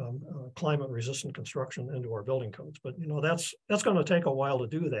introducing climate-resistant construction into our building codes. But that's going to take a while to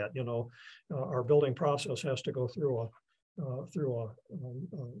do that. Our building process has to go through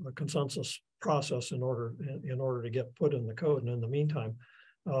a consensus process in order to get put in the code. And in the meantime,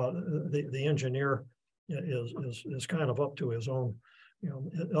 the engineer is kind of up to his own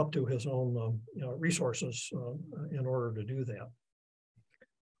resources in order to do that.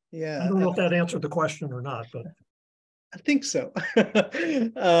 Yeah, I don't know if that answered the question or not, but I think so.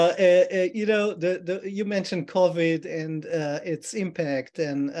 You mentioned COVID and its impact,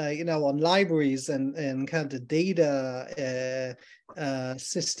 and on libraries and kind of the data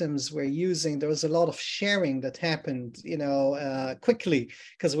systems we're using. There was a lot of sharing that happened, quickly,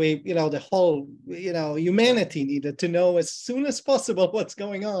 because the whole, humanity needed to know as soon as possible what's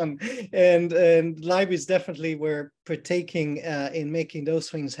going on, and libraries definitely were partaking in making those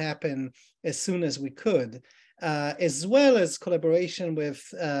things happen as soon as we could. As well as collaboration with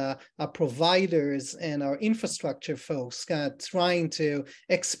our providers and our infrastructure folks, kind of trying to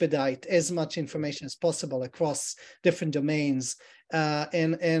expedite as much information as possible across different domains.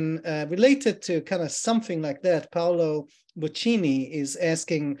 And related to kind of something like that, Paolo Boccini is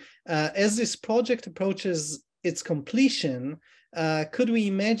asking, as this project approaches its completion, could we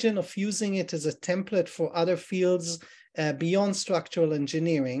imagine of using it as a template for other fields beyond structural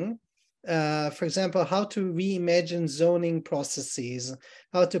engineering? For example, how to reimagine zoning processes,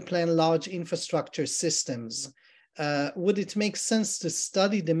 how to plan large infrastructure systems. Would it make sense to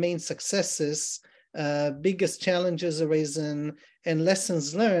study the main successes biggest challenges arisen, and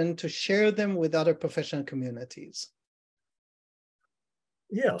lessons learned to share them with other professional communities?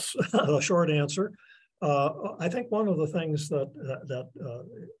 Yes, the short answer. I think one of the things that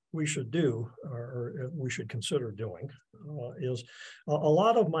we should do, or we should consider doing, is a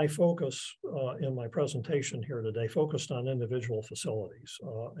lot of my focus in my presentation here today focused on individual facilities,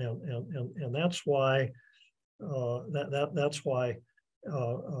 and that's why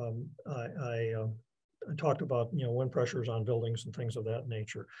I talked about wind pressures on buildings and things of that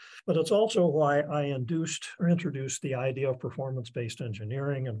nature. But it's also why I introduced the idea of performance-based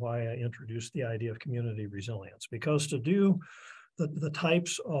engineering, and why I introduced the idea of community resilience. Because to do the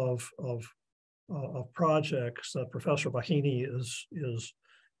types of projects that Professor Bahini is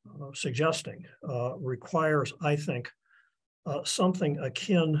suggesting requires, I think, something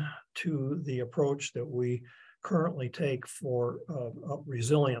akin to the approach that we currently take for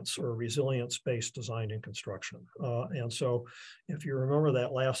resilience or resilience-based design and construction. And so if you remember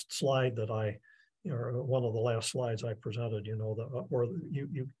that last slide that one of the last slides I presented, where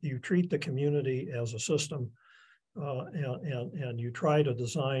you treat the community as a system, and you try to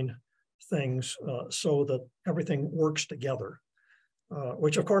design things so that everything works together.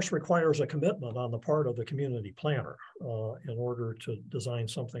 Which of course requires a commitment on the part of the community planner in order to design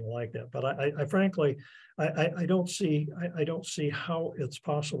something like that. But I frankly, I don't see how it's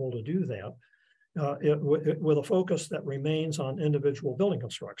possible to do that with a focus that remains on individual building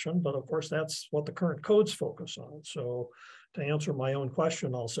construction. But of course, that's what the current codes focus on. So to answer my own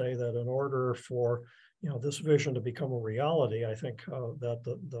question, I'll say that in order for this vision to become a reality, I think that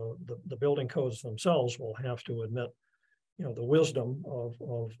the building codes themselves will have to admit the wisdom of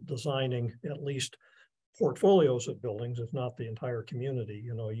designing at least portfolios of buildings, if not the entire community,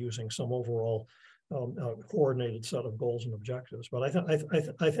 using some overall coordinated set of goals and objectives. But I think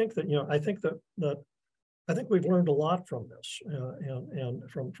we've learned a lot from this and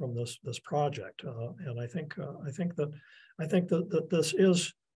from this project, and I think that this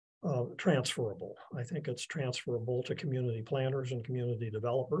is transferable. I think it's transferable to community planners and community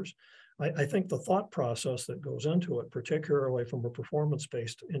developers. I think the thought process that goes into it, particularly from a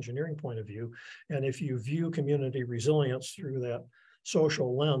performance-based engineering point of view, and if you view community resilience through that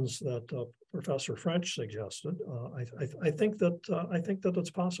social lens that Professor French suggested, I think that it's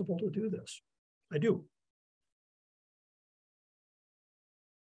possible to do this. I do.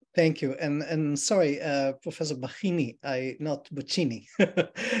 Thank you, and sorry, Professor Bahini, not Buccini.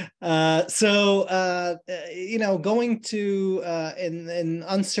 Going to in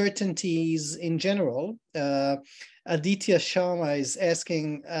uncertainties in general, Aditya Sharma is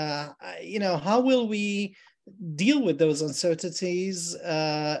asking, how will we deal with those uncertainties,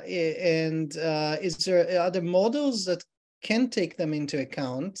 and are there models that can take them into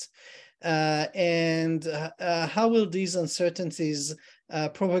account, and how will these uncertainties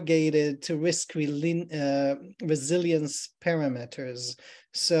propagated to risk resilience parameters?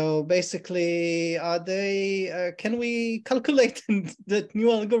 So basically, can we calculate that new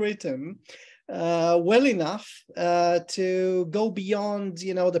algorithm well enough to go beyond,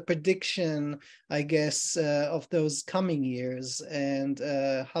 the prediction, I guess, of those coming years? And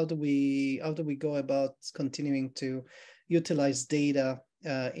how do we go about continuing to utilize data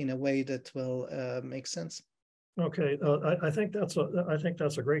in a way that will make sense? Okay, I think that's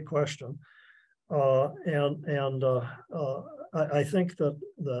a great question, and I think that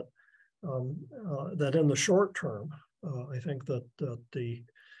in the short term, I think that the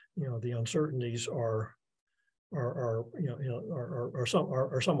uncertainties are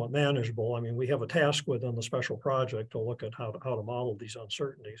somewhat manageable. I mean, we have a task within the special project to look at how to model these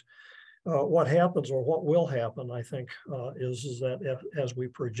uncertainties. What happens, or what will happen, I think, is that as we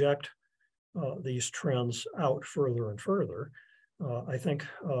project these trends out further and further, I think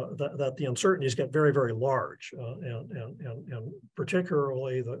that the uncertainties get very, very large, and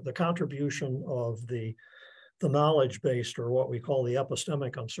particularly the contribution of the knowledge-based, or what we call the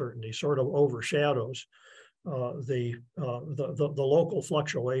epistemic uncertainty, sort of overshadows the local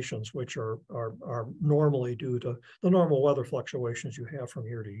fluctuations, which are normally due to the normal weather fluctuations you have from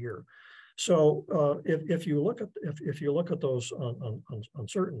year to year. So if you look at those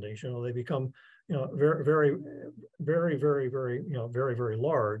uncertainties, they become very, very, very, very, very, very, very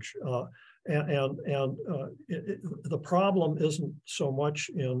large. The problem isn't so much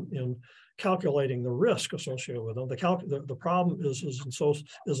in calculating the risk associated with them. The problem is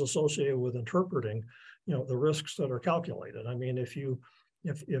associated with interpreting, the risks that are calculated. I mean, if your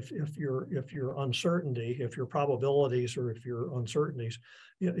uncertainty, if your probabilities, or if your uncertainties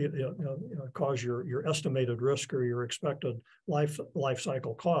cause your estimated risk or your expected life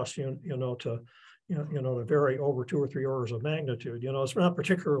cycle cost, to to vary over 2 or 3 orders of magnitude, it's not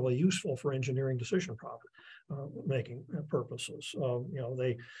particularly useful for engineering decision making purposes.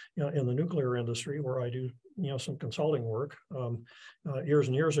 In the nuclear industry, where I do some consulting work, years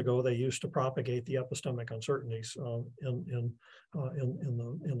and years ago, they used to propagate the epistemic uncertainties in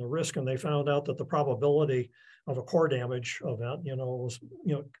the risk, and they found out that the probability of a core damage event, was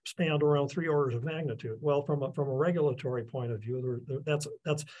spanned around 3 orders of magnitude. Well, from a regulatory point of view, that's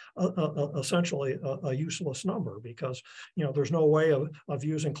essentially a useless number, because there's no way of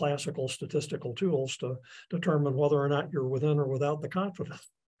using classical statistical tools to determine whether or not you're within or without the confidence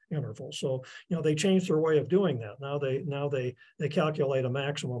interval. So they changed their way of doing that. Now they calculate a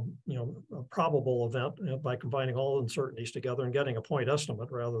maximum a probable event by combining all uncertainties together and getting a point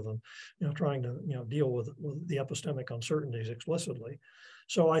estimate, rather than trying to deal with the epistemic uncertainties explicitly.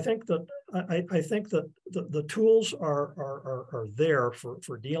 So I think that the tools are there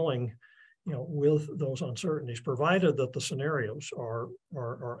for dealing with those uncertainties, provided that the scenarios are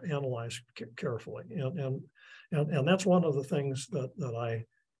analyzed carefully. And that's one of the things that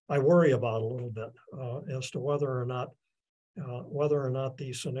I worry about a little bit, as to whether or not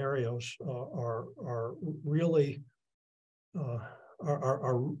these scenarios are really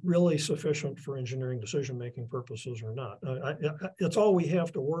sufficient for engineering decision-making purposes or not. It's all we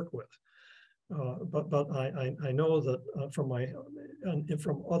have to work with. But I know that from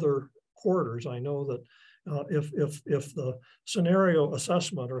other quarters, I know that if the scenario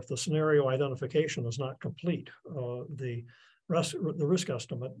assessment, or if the scenario identification is not complete, the risk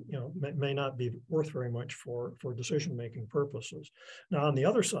estimate may not be worth very much for decision-making purposes. Now, on the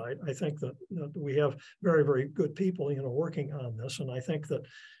other side, I think that we have very, very good people working on this, and I think that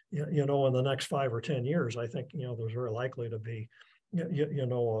in the next 5 or 10 years, I think there's very likely to be a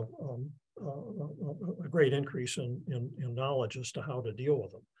great increase in knowledge as to how to deal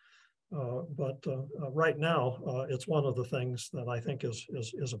with them. But right now, it's one of the things that I think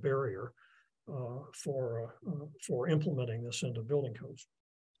is a barrier for implementing this into building codes.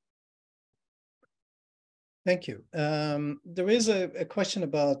 Thank you. There is a question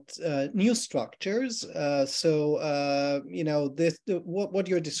about new structures. What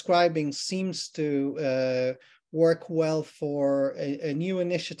you're describing seems to work well for a new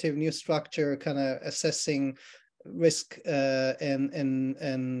initiative, new structure, kind of assessing risk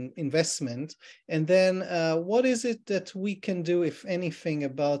and investment. And then what is it that we can do, if anything,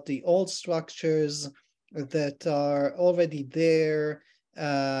 about the old structures that are already there?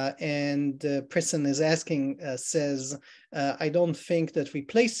 And the person is asking, says, I don't think that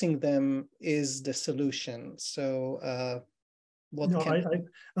replacing them is the solution. So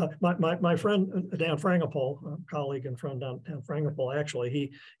my friend Dan Frangopol, colleague and friend Dan Frangopol,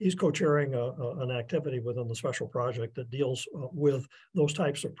 actually he's co-chairing an activity within the special project that deals with those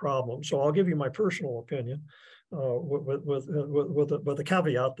types of problems. So I'll give you my personal opinion, with the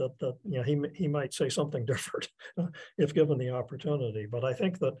caveat that he might say something different if given the opportunity. But I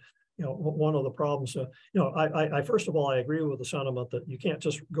think that one of the problems, I first of all, I agree with the sentiment that you can't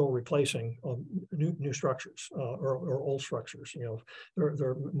just go replacing new structures or old structures. It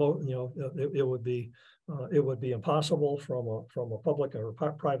would be impossible from a public or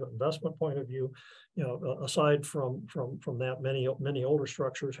private investment point of view. Aside from that, many older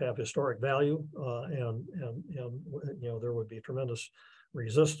structures have historic value, and there would be tremendous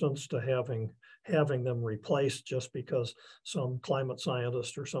resistance to having them replaced just because some climate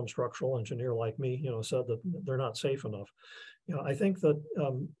scientist or some structural engineer like me, said that they're not safe enough. I think that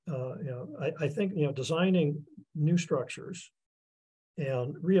I think designing new structures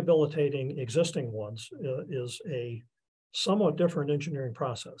and rehabilitating existing ones is a somewhat different engineering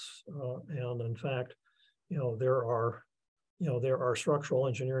process. And in fact, there are structural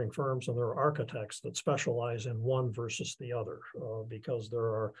engineering firms and there are architects that specialize in one versus the other, because there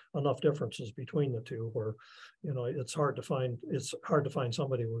are enough differences between the two where, it's hard to find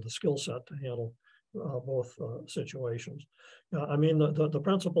somebody with a skill set to handle both situations. I mean, the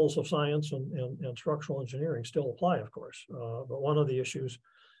principles of science and structural engineering still apply, of course, but one of the issues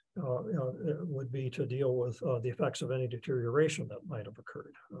would be to deal with the effects of any deterioration that might have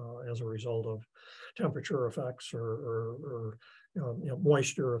occurred as a result of temperature effects or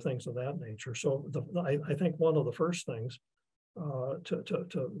moisture or things of that nature. So I think one of the first things that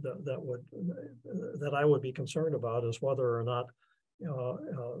I would be concerned about is whether or not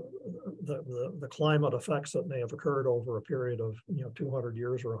the climate effects that may have occurred over a period of 200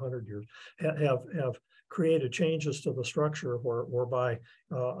 years or 100 years have created changes to the structure whereby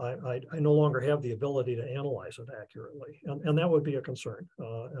I no longer have the ability to analyze it accurately, and that would be a concern.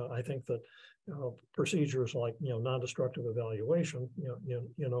 I think that procedures like non-destructive evaluation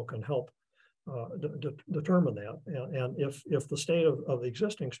can help determine that. And if the state of the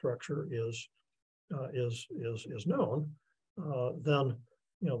existing structure is known, then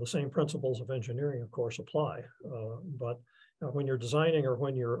the same principles of engineering, of course, apply. But when you're designing or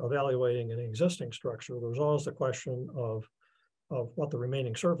when you're evaluating an existing structure, there's always the question of what the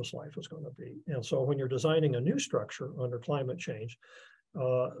remaining service life is going to be. And so when you're designing a new structure under climate change,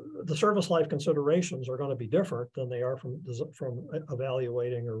 the service life considerations are going to be different than they are from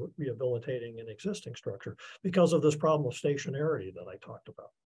evaluating or rehabilitating an existing structure because of this problem of stationarity that I talked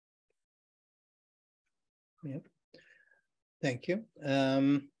about. Yeah, thank you.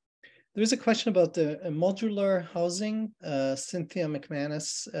 There is a question about the modular housing. Cynthia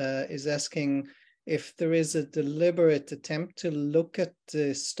McManus is asking if there is a deliberate attempt to look at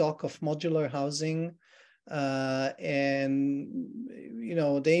the stock of modular housing and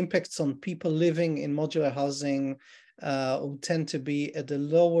the impacts on people living in modular housing who tend to be at the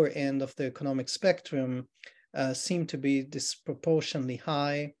lower end of the economic spectrum seem to be disproportionately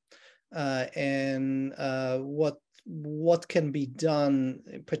high, and what can be done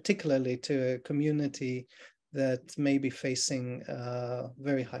particularly to a community that may be facing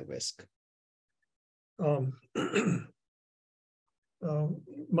very high risk.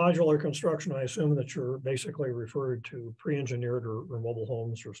 Modular construction, I assume that you're basically referred to pre-engineered or mobile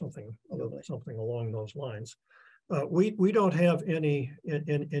homes or something along those lines. We don't have any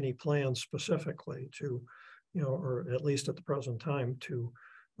plans specifically to, or at least at the present time, to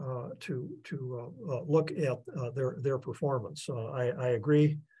look at their performance. I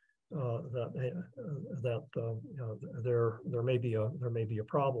agree that there may be a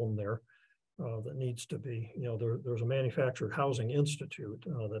problem there. That needs to be, there's a manufactured housing institute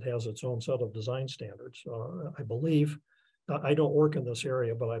that has its own set of design standards. I believe, I don't work in this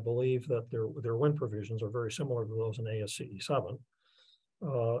area, but I believe that their wind provisions are very similar to those in ASCE 7.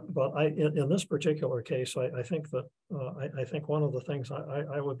 But in this particular case, I think that I think one of the things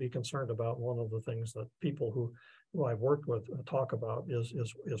I would be concerned about, one of the things that people who I've worked with talk about is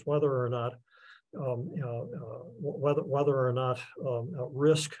whether or not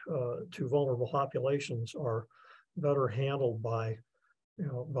risk to vulnerable populations are better handled by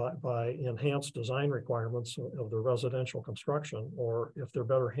enhanced design requirements of the residential construction, or if they're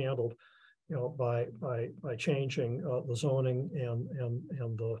better handled by changing the zoning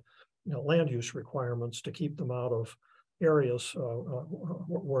and the land use requirements to keep them out of areas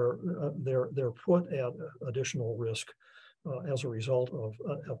where they're put at additional risk as a result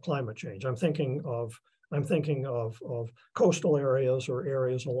of climate change. I'm thinking of coastal areas or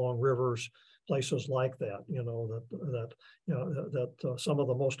areas along rivers, places like that. That some of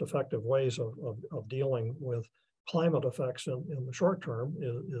the most effective ways of dealing with climate effects in the short term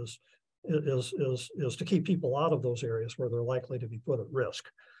is to keep people out of those areas where they're likely to be put at risk.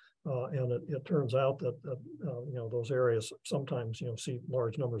 And it turns out that those areas sometimes see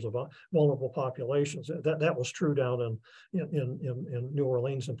large numbers of vulnerable populations. That was true down in New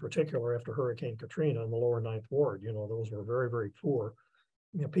Orleans in particular after Hurricane Katrina in the lower Ninth Ward. Those were very, very poor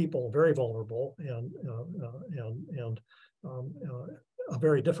people, very vulnerable, and a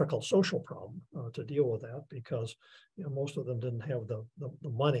very difficult social problem to deal with that because most of them didn't have the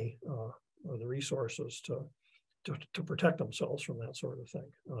money or the resources to protect themselves from that sort of thing.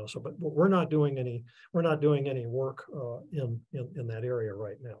 But we're not doing any work in that area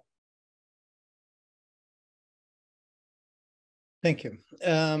right now. Thank you.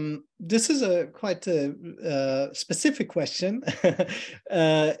 This is quite a specific question,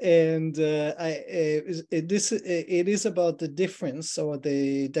 and it is about the difference or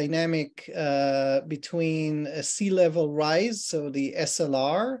the dynamic between a sea level rise, so the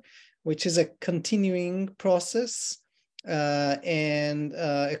SLR, which is a continuing process, and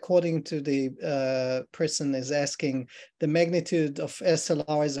according to the person is asking, the magnitude of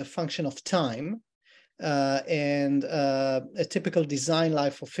SLR is a function of time. And a typical design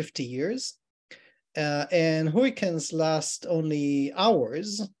life of 50 years. And hurricanes last only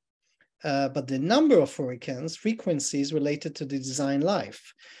hours, but the number of hurricanes, frequency is related to the design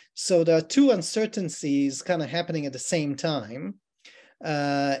life. So there are two uncertainties kind of happening at the same time.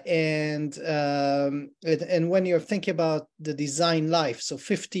 And when you're thinking about the design life, so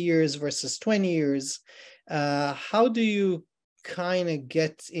 50 years versus 20 years, how do you kind of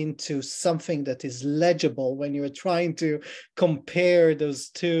get into something that is legible when you're trying to compare those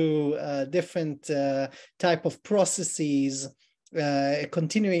two different type of processes, a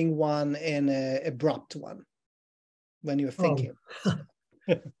continuing one and an abrupt one, when you're thinking?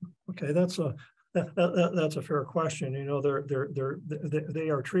 Okay, that's a fair question. They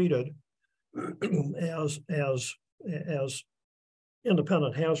are treated as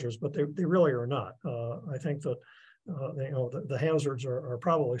independent hazards, but they really are not. I think that the hazards are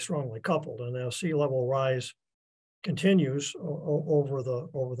probably strongly coupled, and as sea level rise continues over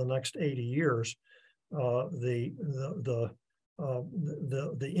the next 80 years, the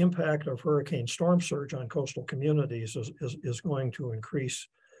impact of hurricane storm surge on coastal communities is going to increase,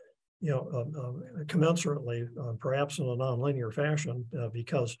 commensurately, perhaps in a nonlinear fashion,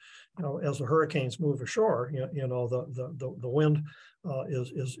 because as the hurricanes move ashore, the wind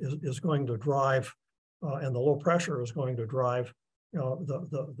is going to drive, and the low pressure is going to drive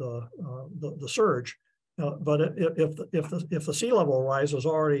the surge. But if the sea level rise has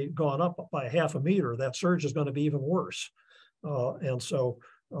already gone up by 0.5 meter, that surge is going to be even worse, and so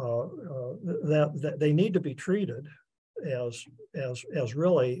that they need to be treated as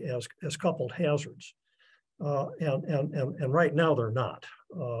coupled hazards, and right now they're not.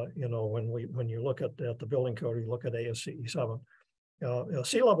 When you look at the building code, you look at ASCE 7.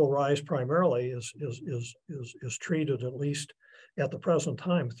 Sea level rise primarily is treated, at least at the present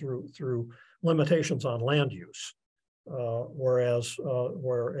time, through limitations on land use, whereas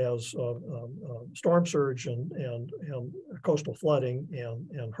storm surge and coastal flooding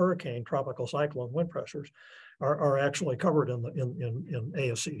and hurricane, tropical cyclone wind pressures are actually covered in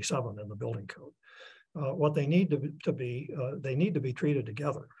ASCE 7 in the building code. What they need to be, they need to be treated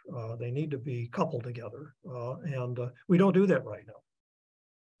together. They need to be coupled together, and we don't do that right now.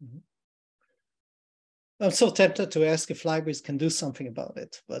 Mm-hmm. I'm so tempted to ask if libraries can do something about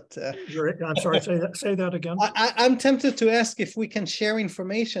it, but I'm sorry. Say that again. I'm tempted to ask if we can share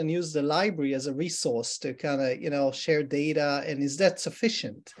information, use the library as a resource to kind of share data, and is that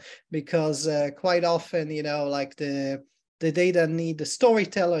sufficient? Because quite often, like the data need the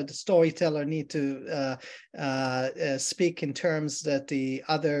storyteller need to speak in terms that the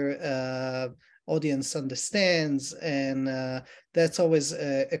other audience understands, and that's always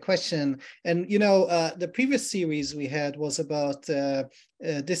a question. And the previous series we had was about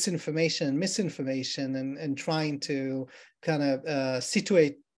disinformation, misinformation, and trying to kind of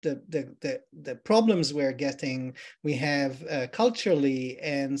situate the problems we have culturally,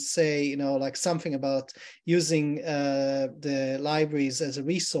 and say like something about using the libraries as a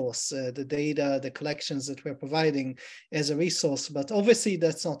resource, the data, the collections that we're providing as a resource. But obviously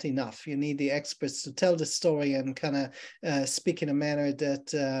that's not enough. You need the experts to tell the story and kind of speak in a manner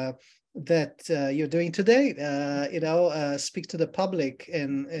that you're doing today. Speak to the public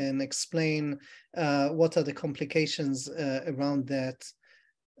and explain what are the complications around that.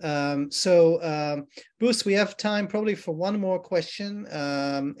 Bruce, we have time probably for one more question,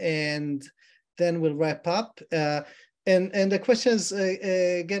 and then we'll wrap up. And the question is,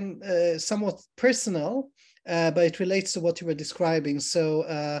 again, somewhat personal, but it relates to what you were describing.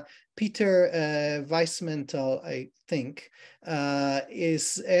 So Peter Weissmental, I think,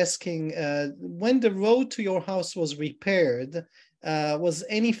 is asking, when the road to your house was repaired, was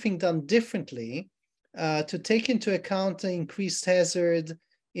anything done differently to take into account the increased hazard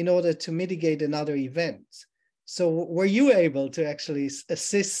in order to mitigate another event? So were you able to actually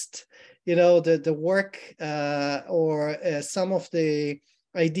assist, the work or some of the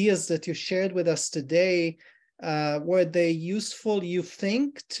ideas that you shared with us today? Were they useful, you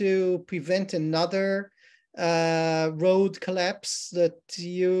think, to prevent another road collapse that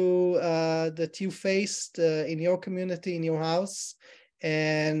you faced in your community, in your house?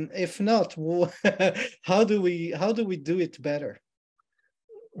 And if not, how do we do it better?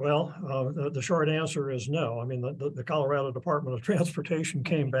 Well, the short answer is no. I mean, the Colorado Department of Transportation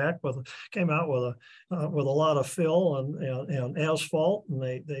came out with a lot of fill and asphalt, and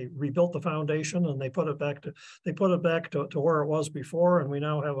they rebuilt the foundation, and they put it back to where it was before, and we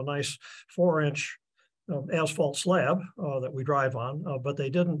now have a nice 4-inch asphalt slab that we drive on. But they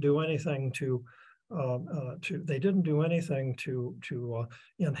didn't do anything to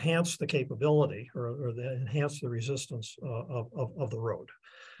enhance the capability or enhance the resistance of the road.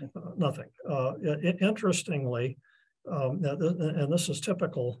 Nothing. Interestingly, and this is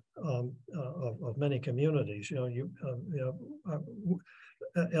typical of many communities.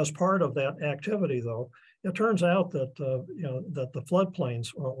 As part of that activity, though, it turns out that that the floodplains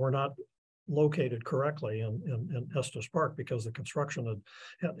were not located correctly in Estes Park, because the construction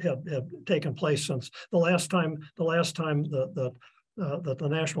had taken place since the last time that the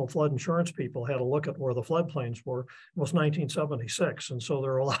National Flood Insurance people had a look at where the floodplains were was 1976, and so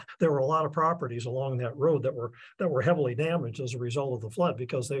there were a lot of properties along that road that were heavily damaged as a result of the flood,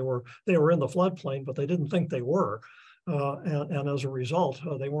 because they were in the floodplain, but they didn't think they were, and as a result,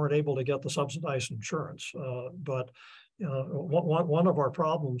 they weren't able to get the subsidized insurance. But one of our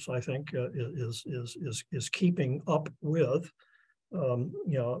problems, I think, is keeping up with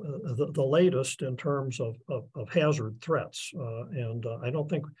the latest in terms of hazard threats. And I don't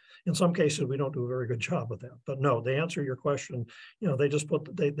think, in some cases, we don't do a very good job of that. But no, to answer your question, they just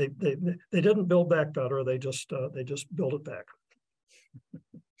they didn't build back better. They just built it back.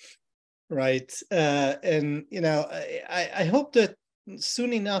 Right. And, I hope that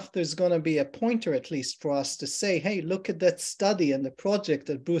soon enough, there's going to be a pointer, at least for us to say, hey, look at that study and the project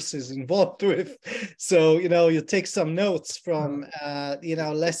that Bruce is involved with. So, you take some notes from,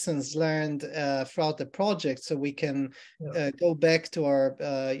 lessons learned throughout the project, so we can go back to our,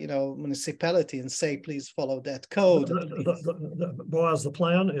 municipality and say, please follow that code. Boaz, the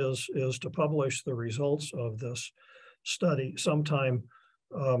plan is to publish the results of this study sometime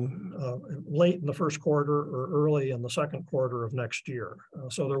late in the first quarter or early in the second quarter of next year.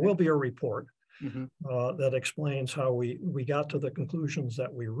 So there will be a report that explains how we got to the conclusions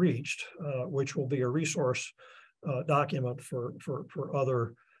that we reached, which will be a resource document for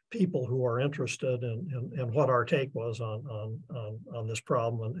other people who are interested in what our take was on this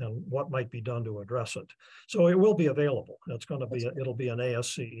problem and what might be done to address it. So it will be available. It'll be an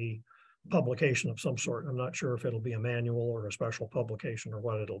ASCE publication of some sort. I'm not sure if it'll be a manual or a special publication or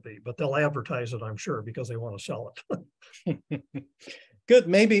what it'll be, but they'll advertise it, I'm sure, because they want to sell it. Good.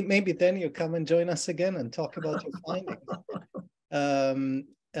 Maybe then you come and join us again and talk about your findings.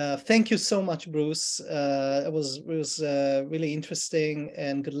 Thank you so much, Bruce. It was really interesting,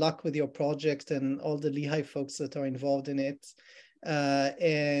 and good luck with your project and all the Lehigh folks that are involved in it.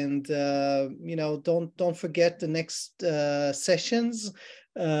 Don't forget the next sessions.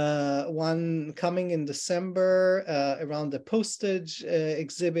 One coming in December around the postage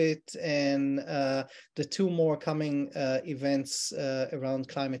exhibit, and the two more coming events around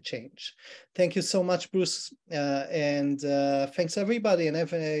climate change. Thank you so much, Bruce, and thanks everybody, and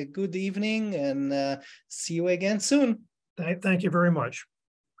have a good evening, and see you again soon. Thank you very much.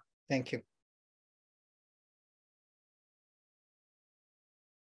 Thank you.